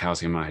 grams of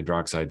calcium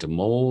hydroxide to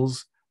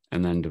moles,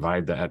 and then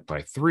divide that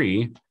by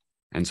 3.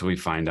 And so we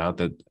find out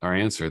that our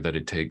answer that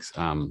it takes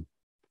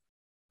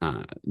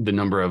the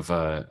number of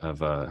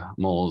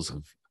moles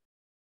of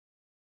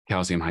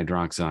calcium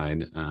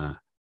hydroxide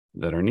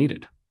that are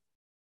needed.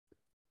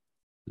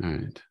 All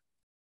right.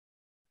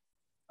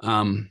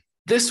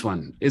 This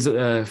one is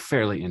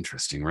fairly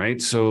interesting,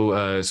 right?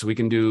 So we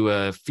can do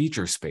a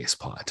feature space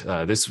plot.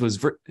 This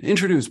was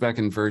introduced back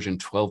in version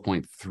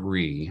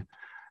 12.3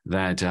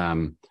 that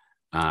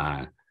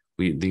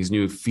these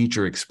new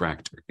feature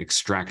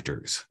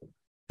extractors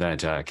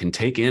that can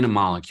take in a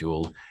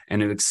molecule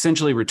and it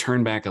essentially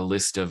return back a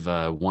list of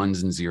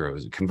ones and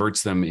zeros. It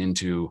converts them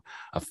into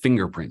a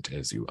fingerprint,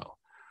 as you will,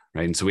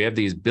 right? And so we have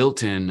these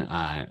built-in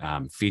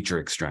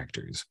feature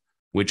extractors,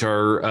 which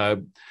are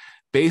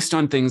based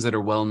on things that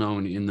are well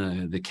known in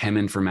the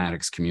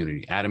cheminformatics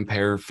community. Atom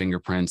pair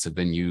fingerprints have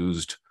been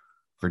used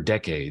for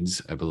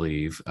decades, I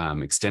believe,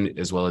 extended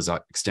as well as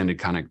extended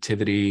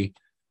connectivity.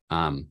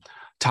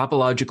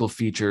 Topological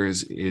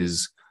features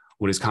is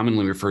what is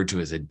commonly referred to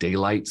as a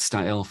daylight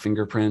style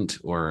fingerprint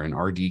or an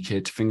RD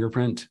kit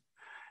fingerprint.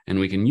 And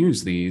we can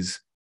use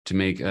these to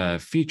make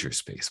feature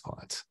space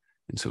plots.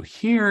 And so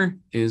here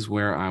is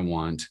where I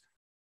want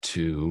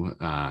to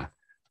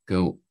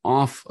go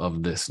off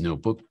of this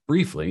notebook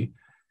briefly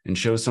and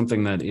show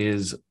something that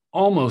is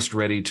almost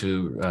ready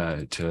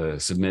to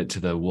submit to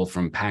the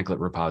Wolfram Packlet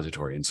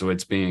repository. And so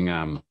it's being,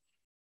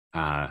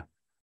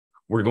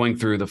 we're going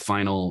through the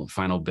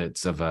final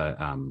bits of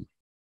a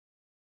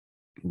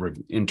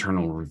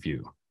internal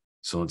review.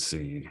 So let's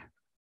see.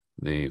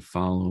 The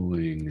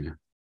following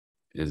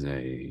is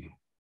a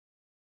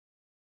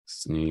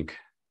sneak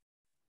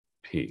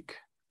peek.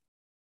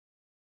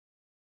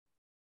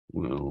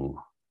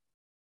 Will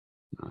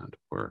not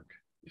work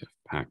if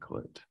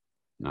Packlet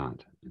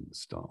not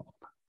installed.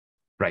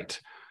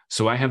 Right.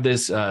 So I have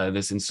this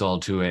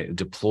installed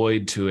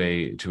deployed to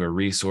a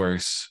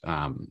resource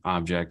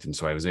object, and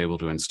so I was able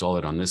to install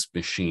it on this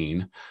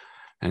machine.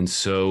 And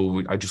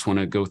so I just want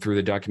to go through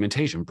the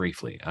documentation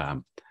briefly.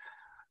 The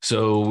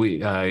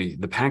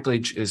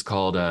package is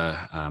called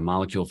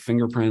molecule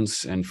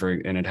fingerprints, and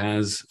it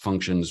has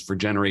functions for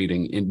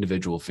generating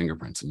individual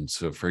fingerprints. And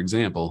so, for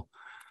example,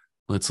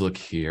 let's look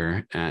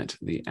here at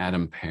the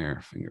atom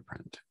pair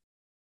fingerprint.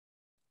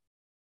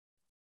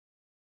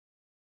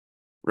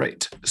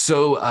 Right.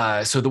 So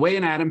the way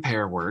an atom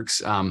pair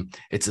works,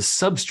 it's a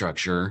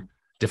substructure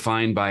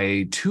defined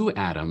by 2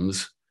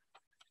 atoms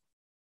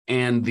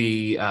and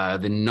the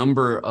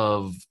number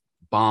of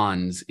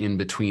bonds in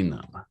between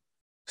them.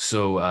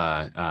 So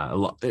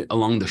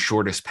along the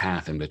shortest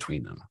path in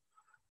between them.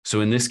 So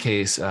in this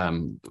case,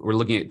 we're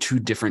looking at 2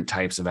 different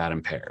types of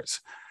atom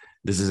pairs.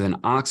 This is an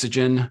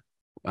oxygen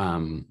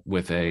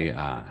with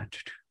a,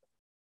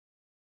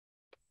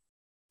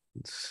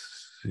 let's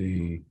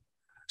see.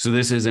 So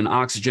this is an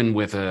oxygen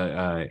with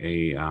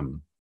a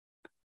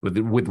with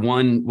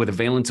a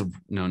valence of,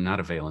 no, not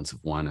a valence of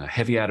one, a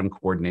heavy atom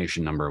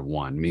coordination number of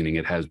one, meaning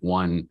it has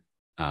one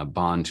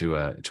bond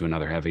to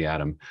another heavy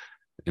atom,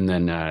 and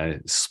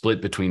then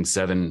split between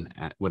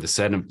with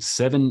a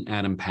seven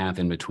atom path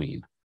in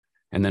between.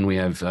 And then we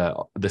have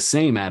the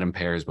same atom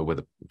pairs, but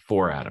with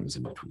 4 atoms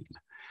in between.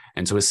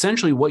 And so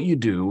essentially what you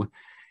do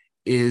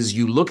is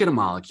you look at a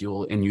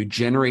molecule and you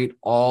generate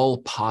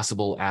all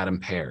possible atom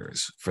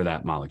pairs for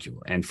that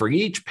molecule. And for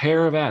each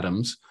pair of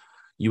atoms,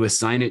 you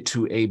assign it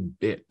to a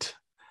bit.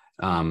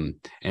 And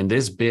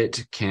this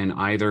bit can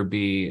either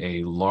be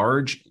a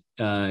large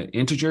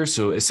integer,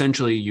 so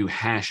essentially you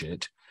hash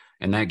it,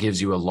 and that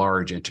gives you a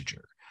large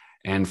integer.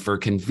 And for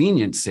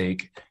convenience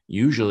sake,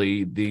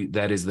 usually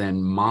that is then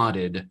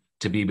modded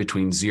to be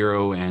between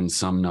 0 and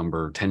some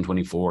number,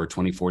 1024,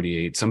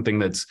 2048, something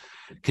that's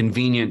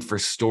convenient for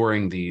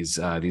storing these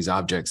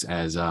objects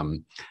as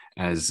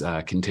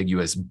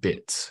contiguous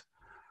bits,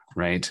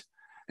 right?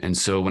 And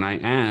so when I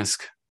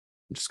ask,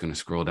 I'm just going to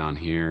scroll down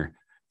here,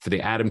 for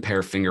the atom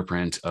pair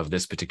fingerprint of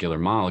this particular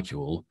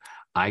molecule,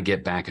 I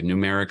get back a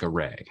numeric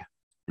array,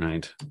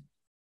 right?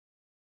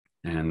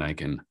 And I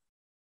can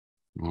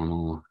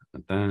normal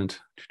at that.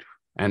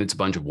 And it's a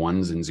bunch of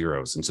 1s and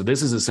 0s. And so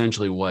this is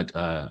essentially what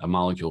a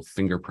molecule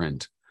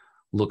fingerprint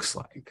looks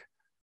like,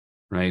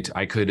 right?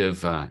 I could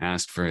have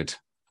asked for it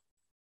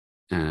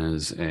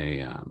as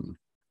a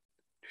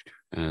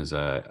what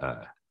do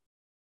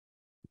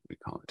we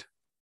call it?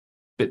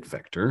 Bit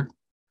vector.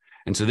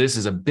 And so this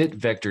is a bit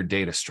vector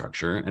data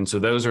structure. And so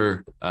those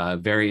are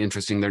very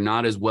interesting. They're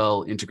not as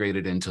well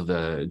integrated into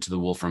the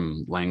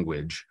Wolfram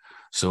language.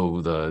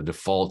 So the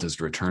default is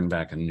to return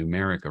back a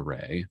numeric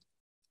array.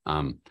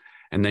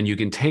 And then you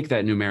can take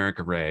that numeric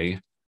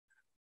array.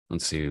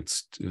 Let's see,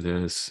 let's do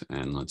this.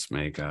 And let's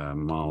make a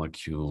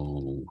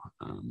molecule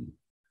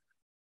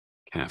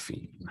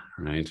caffeine,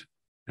 right?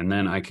 And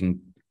then I can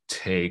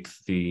take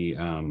the,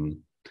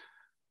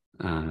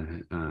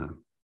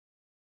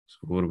 so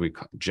what do we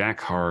call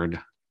Jacquard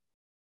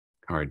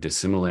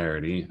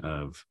dissimilarity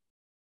of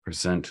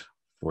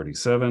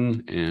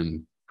 %47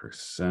 and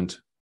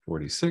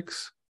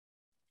 %46.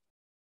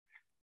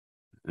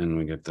 And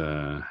we get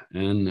the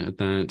N at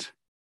that.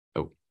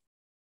 Oh,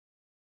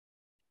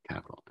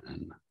 capital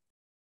N.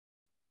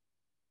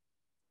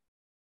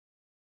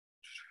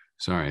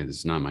 Sorry, this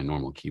is not my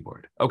normal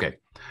keyboard. Okay,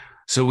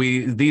 so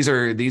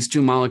these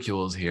 2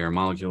 molecules here,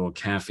 molecule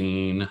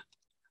caffeine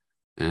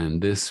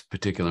and this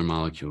particular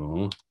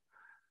molecule,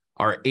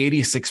 are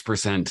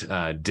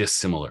 86%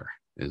 dissimilar,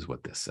 is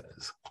what this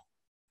says.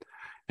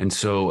 And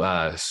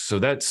so so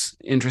that's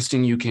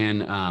interesting. You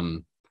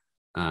can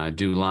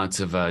do lots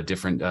of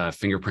different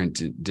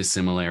fingerprint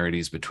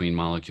dissimilarities between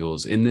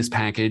molecules. In this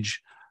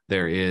package,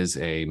 there is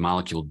a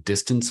molecule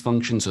distance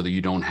function so that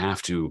you don't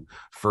have to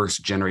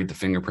first generate the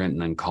fingerprint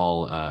and then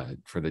call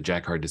for the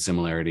Jacquard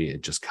dissimilarity.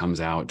 It just comes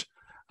out.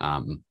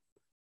 And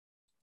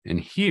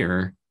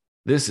here,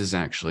 this is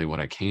actually what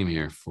I came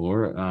here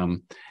for.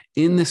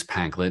 In this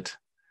Packlet,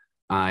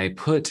 I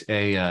put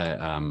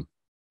a,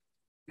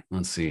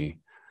 let's see,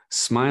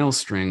 smile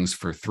strings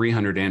for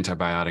 300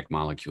 antibiotic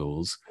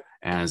molecules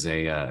as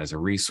a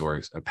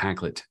resource, a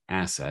Packlet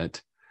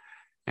asset.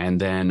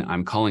 And then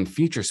I'm calling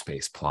feature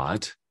space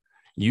plot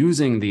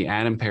using the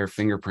atom pair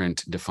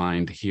fingerprint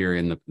defined here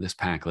in this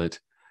Packlet.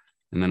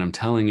 And then I'm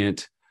telling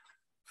it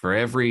for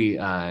every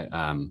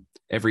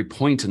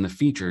point in the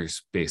feature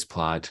space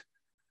plot,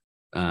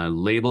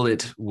 label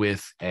it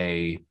with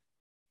a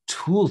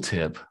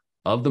tooltip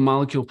of the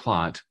molecule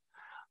plot,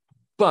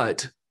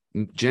 but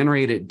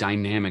generate it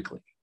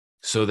dynamically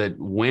so that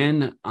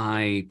when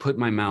I put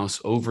my mouse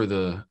over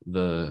the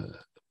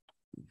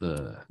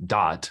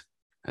dot,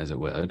 as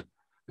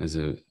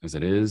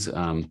it is,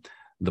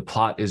 the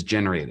plot is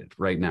generated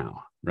right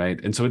now,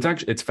 right? And so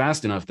it's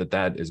fast enough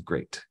that is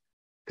great.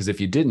 Because if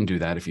you didn't do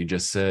that, if you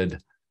just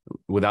said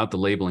without the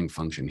labeling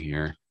function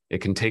here, it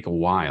can take a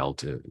while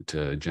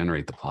to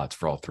generate the plots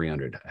for all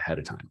 300 ahead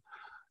of time.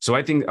 So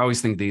I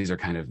always think these are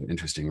kind of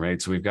interesting, right?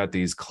 So we've got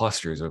these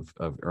clusters of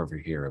over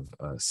here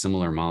of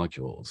similar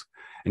molecules,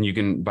 and you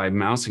can, by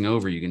mousing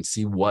over, you can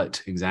see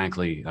what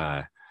exactly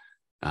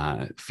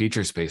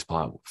feature space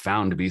plot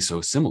found to be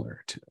so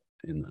similar to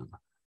in them,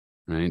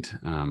 right?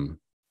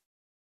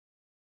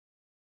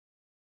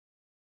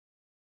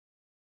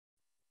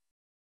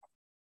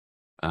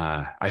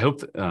 I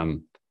hope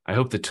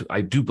that I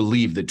do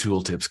believe that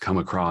tooltips come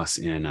across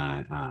in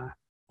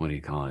what do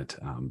you call it?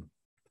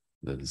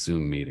 The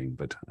Zoom meeting,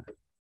 but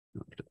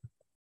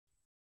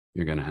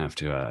you're going to have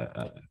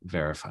to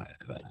verify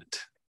that.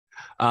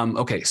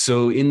 Okay,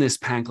 so in this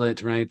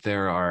Packlet, right,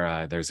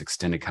 there's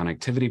extended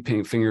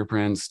connectivity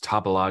fingerprints,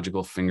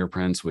 topological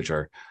fingerprints, which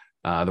are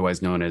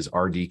otherwise known as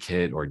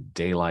RDKit or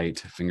daylight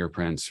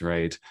fingerprints,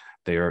 right?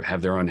 They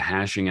have their own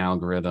hashing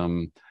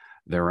algorithm,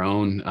 their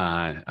own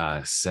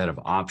set of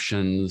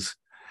options.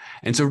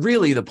 And so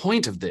really the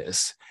point of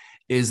this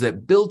is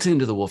that built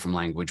into the Wolfram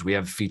language, we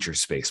have feature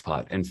space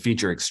plot and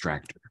feature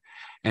extractor.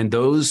 And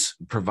those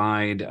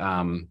provide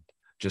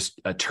just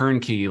a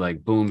turnkey,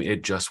 like, boom,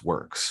 it just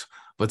works.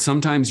 But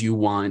sometimes you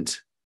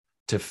want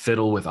to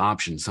fiddle with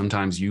options.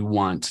 Sometimes you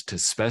want to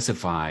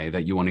specify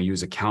that you want to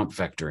use a count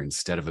vector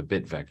instead of a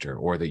bit vector,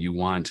 or that you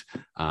want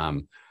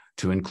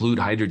to include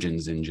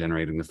hydrogens in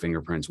generating the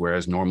fingerprints,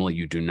 whereas normally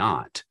you do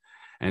not.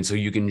 And so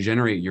you can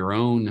generate your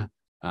own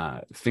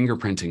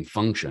fingerprinting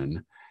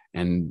function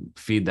and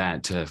feed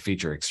that to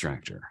feature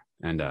extractor.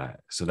 And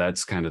so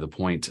that's kind of the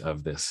point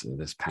of this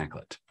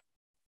packlet.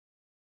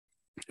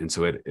 And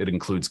so it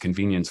includes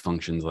convenience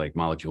functions like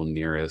molecule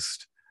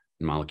nearest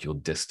and molecule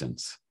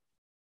distance.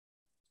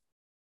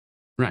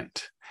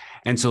 Right.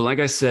 And so, like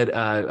I said,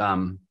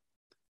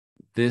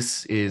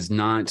 this is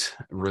not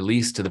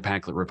released to the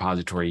Packlet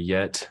repository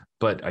yet,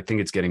 but I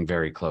think it's getting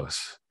very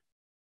close.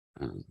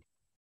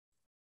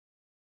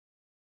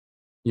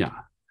 Yeah.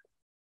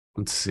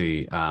 Let's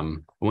see. I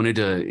wanted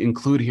to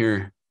include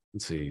here,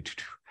 let's see.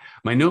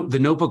 The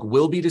notebook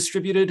will be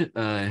distributed,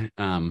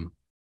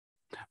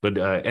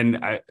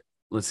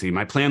 let's see,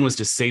 my plan was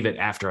to save it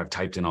after I've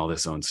typed in all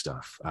this own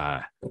stuff.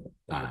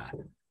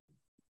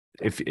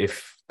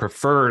 If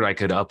preferred, I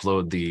could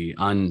upload the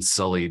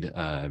unsullied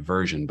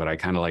version, but I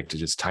kind of like to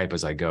just type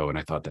as I go, and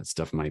I thought that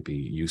stuff might be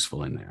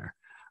useful in there.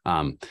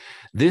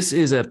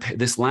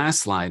 This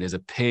last slide is a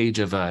page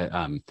of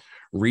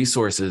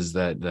resources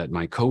that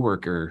my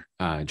coworker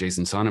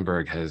Jason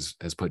Sonnenberg has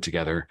put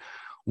together,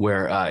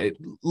 where it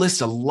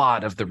lists a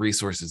lot of the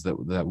resources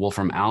that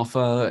Wolfram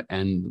Alpha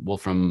and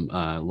Wolfram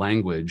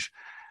language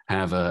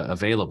have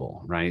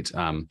available. Right,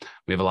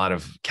 we have a lot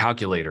of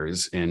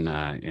calculators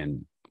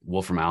in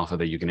Wolfram Alpha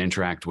that you can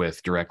interact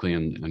with directly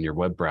on your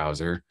web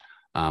browser.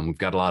 We've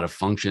got a lot of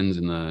functions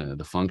in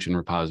the function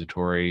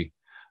repository.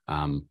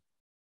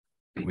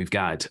 We've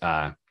got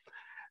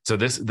so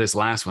this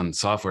last one,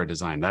 software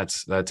design.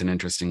 That's an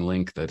interesting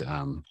link that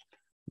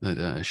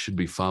should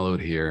be followed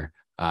here.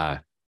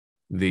 Let's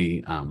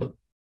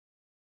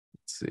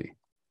see.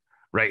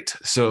 Right.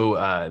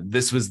 So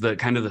this was the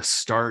kind of the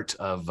start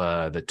of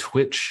the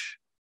Twitch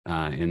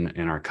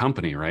in our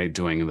company, right?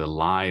 Doing the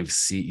live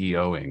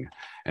CEOing.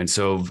 And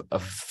so a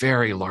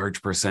very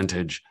large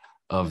percentage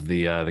of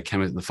the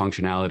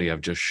functionality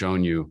I've just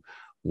shown you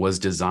was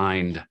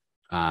designed,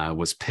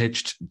 was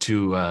pitched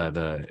to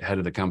the head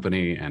of the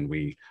company, and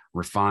we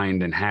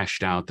refined and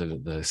hashed out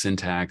the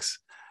syntax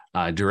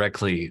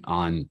directly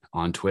on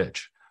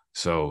Twitch.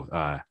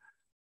 So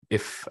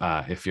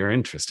if you're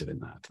interested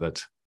in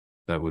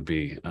that would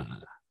be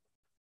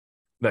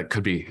that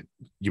could be,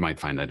 you might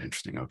find that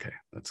interesting. Okay,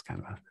 that's kind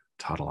of a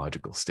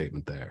tautological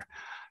statement there.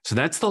 So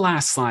that's the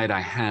last slide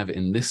I have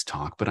in this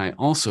talk, but I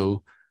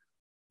also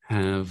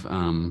have,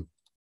 I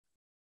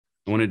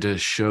wanted to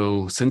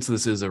show, since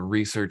this is a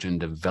research and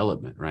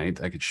development,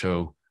 right? I could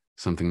show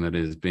something that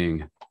is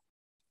being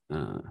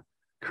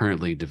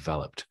currently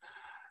developed.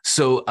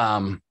 So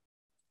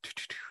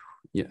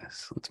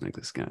yes, let's make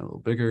this guy a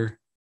little bigger.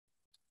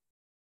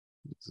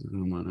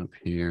 Zoom on up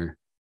here.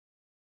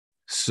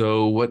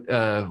 So what,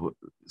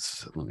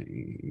 so let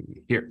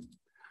me, here.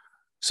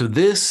 So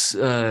this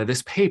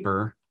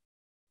paper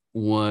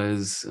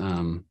was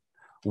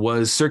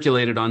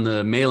circulated on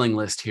the mailing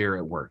list here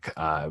at work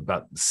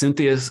about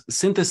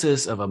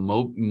synthesis of a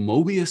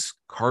Mobius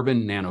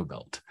carbon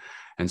nanobelt.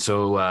 And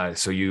so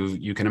so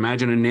you can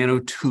imagine a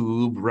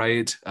nanotube,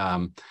 right?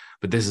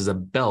 But this is a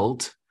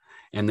belt,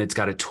 and it's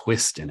got a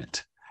twist in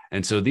it.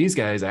 And so these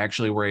guys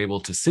actually were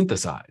able to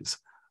synthesize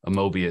a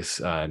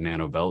Mobius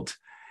nanobelt.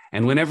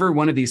 And whenever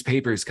one of these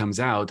papers comes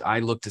out, I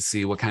look to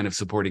see what kind of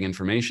supporting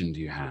information do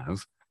you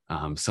have?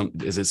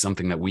 Is it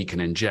something that we can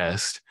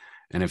ingest?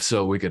 And if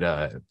so, we could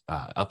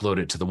upload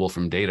it to the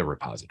Wolfram data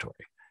repository.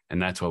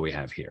 And that's what we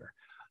have here.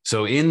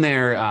 So in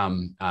their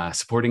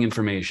supporting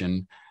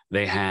information,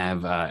 they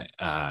have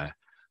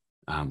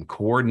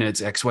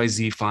coordinates,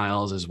 XYZ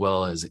files, as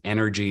well as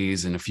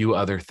energies and a few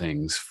other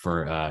things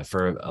for a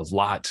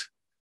lot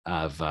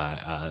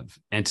of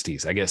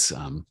entities. I guess,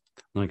 let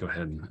me go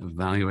ahead and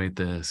evaluate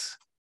this.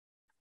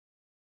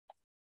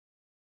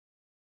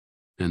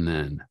 And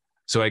then,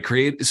 so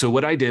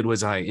what I did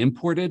was I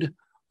imported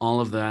all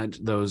of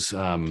those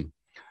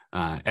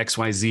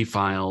XYZ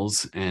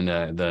files and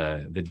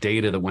the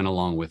data that went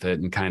along with it,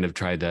 and kind of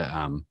tried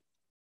to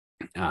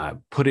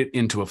put it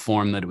into a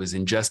form that it was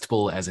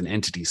ingestible as an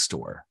entity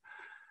store.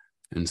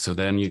 And so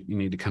then you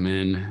need to come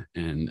in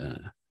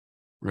and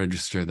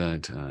register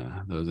that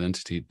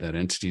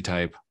entity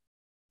type.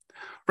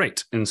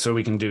 Right. And so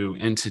we can do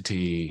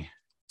entity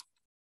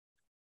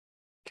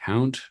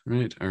count,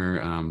 right?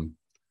 Or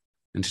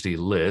entity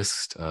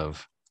list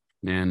of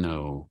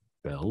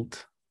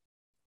nanobelt.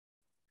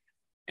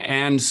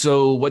 And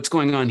so what's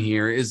going on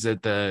here is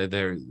that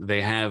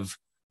they have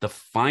the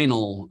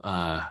final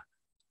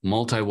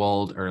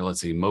multi-walled, or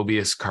let's see,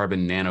 Mobius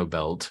carbon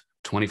nanobelt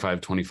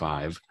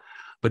 2525.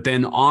 But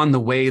then on the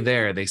way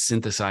there, they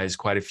synthesize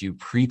quite a few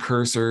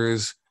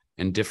precursors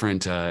and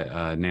different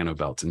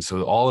nanobelts. And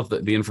so all of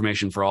the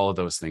information for all of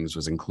those things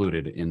was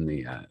included in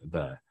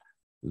the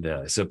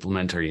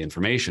supplementary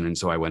information. And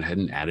so I went ahead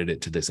and added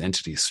it to this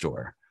entity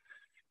store.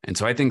 And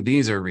so I think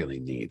these are really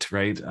neat,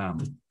 right?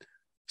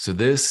 So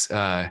this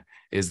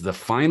is the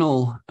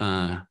final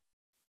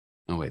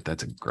Oh, wait,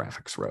 that's a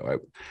graphics row.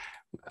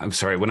 I'm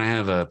sorry. When I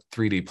have a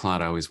 3D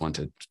plot, I always want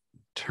to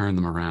turn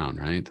them around,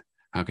 right?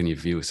 How can you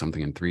view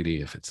something in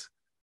 3D if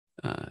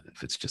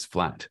it's just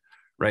flat,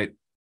 right?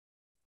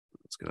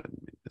 Let's go ahead and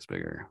make this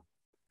bigger.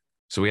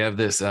 So we have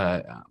this,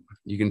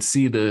 you can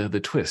see the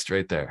twist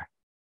right there.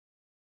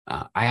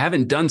 I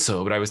haven't done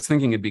so, but I was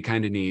thinking it'd be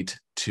kind of neat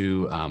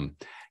to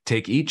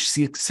take each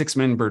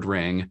six-membered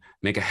ring,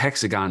 make a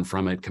hexagon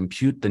from it,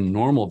 compute the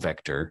normal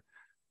vector,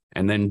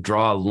 and then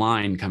draw a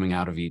line coming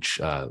out of each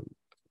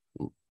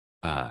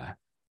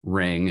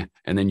ring,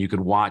 and then you could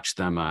watch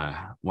them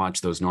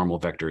watch those normal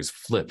vectors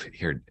flip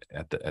here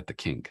at the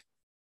kink.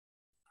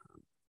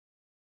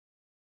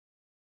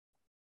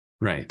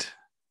 Right.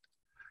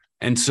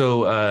 And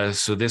so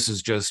so this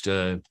is just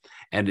an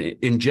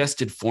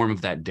ingested form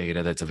of that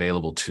data that's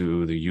available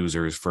to the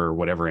users for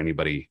whatever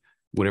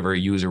a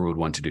user would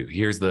want to do.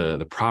 Here's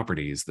the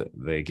properties that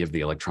they give the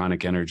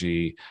electronic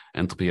energy,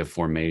 enthalpy of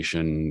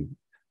formation,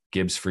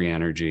 Gibbs free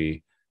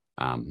energy,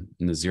 and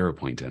the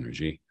 0-point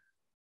energy.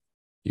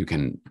 You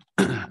can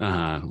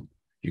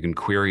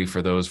query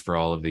for those for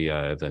all of the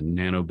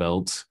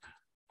nanobelts,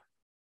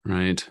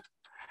 right?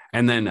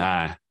 And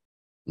then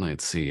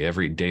let's see,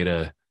 every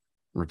data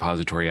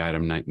repository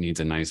item needs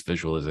a nice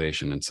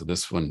visualization, and so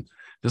this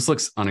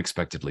looks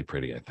unexpectedly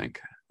pretty, I think.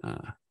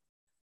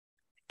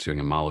 Doing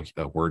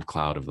a word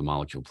cloud of the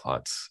molecule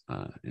plots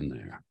in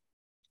there,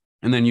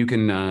 and then you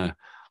can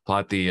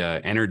plot the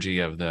energy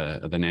of the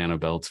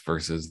nanobelts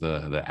versus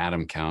the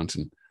atom count,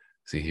 and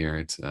see here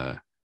it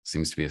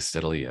seems to be a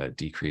steadily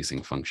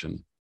decreasing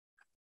function.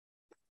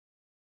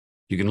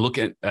 You can look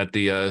at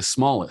the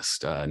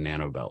smallest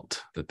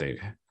nanobelt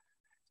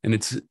and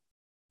it's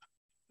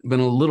been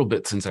a little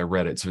bit since I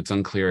read it, so it's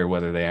unclear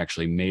whether they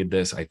actually made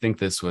this. I think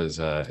this was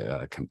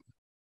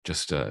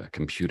just a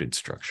computed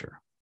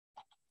structure.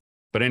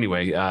 But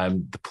anyway,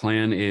 the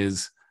plan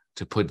is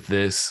to put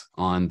this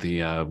on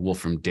the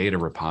Wolfram data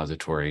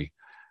repository.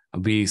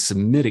 I'll be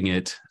submitting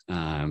it.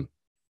 I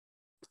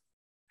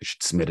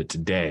should submit it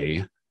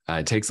today.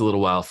 It takes a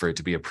little while for it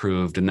to be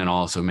approved, and then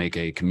also make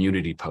a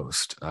community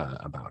post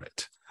about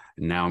it.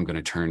 And now I'm going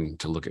to turn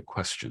to look at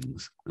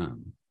questions.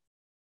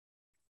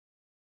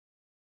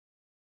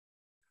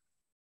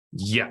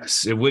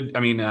 Yes, it would.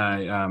 I mean,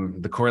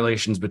 the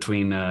correlations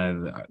between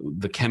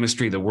the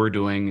chemistry that we're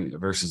doing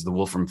versus the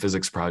Wolfram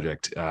Physics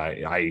project,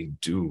 I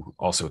do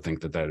also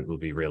think that will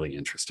be really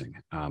interesting.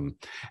 And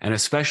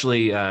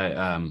especially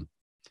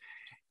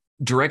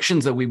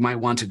directions that we might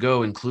want to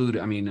go include,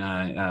 I mean,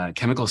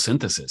 chemical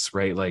synthesis,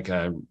 right? Like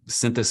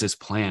synthesis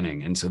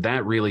planning. And so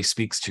that really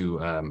speaks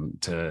to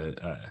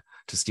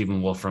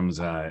Stephen Wolfram's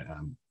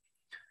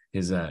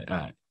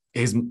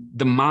his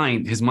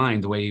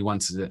mind, the way he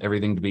wants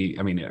everything to be.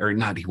 I mean, or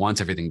not, he wants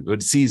everything,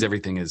 but sees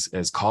everything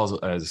as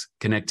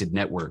connected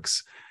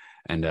networks,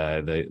 and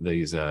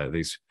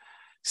these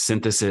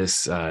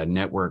synthesis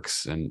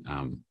networks,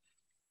 and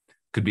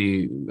could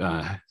be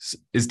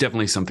is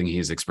definitely something he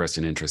has expressed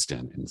an interest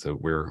in, and so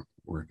we're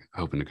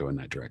hoping to go in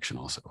that direction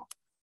also.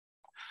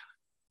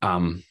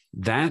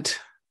 That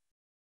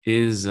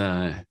is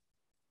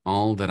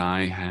all that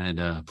I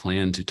had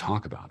planned to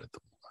talk about at the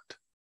moment.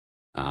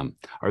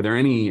 Are there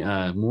any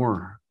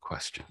more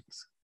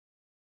questions?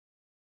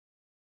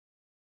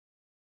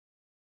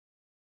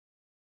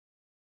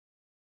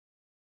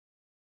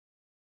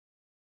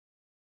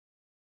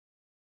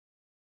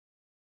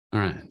 All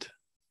right.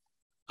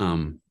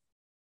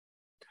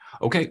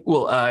 Okay,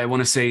 well, I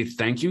want to say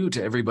thank you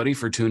to everybody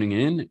for tuning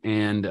in.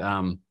 And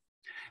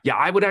yeah,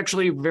 I would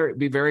actually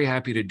be very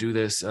happy to do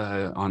this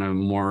on a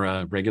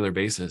more regular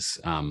basis.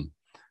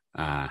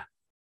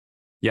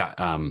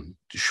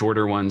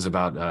 Shorter ones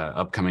about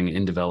upcoming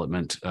in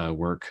development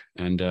work.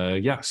 And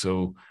yeah,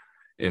 so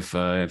if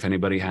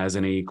anybody has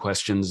any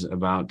questions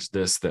about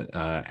this that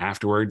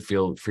afterward,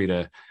 feel free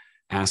to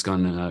ask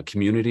on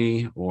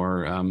community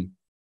or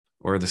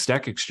the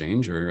Stack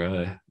Exchange,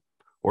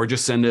 or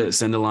just send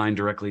a line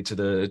directly to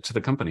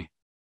the company.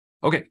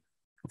 Okay,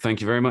 well,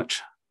 thank you very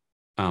much.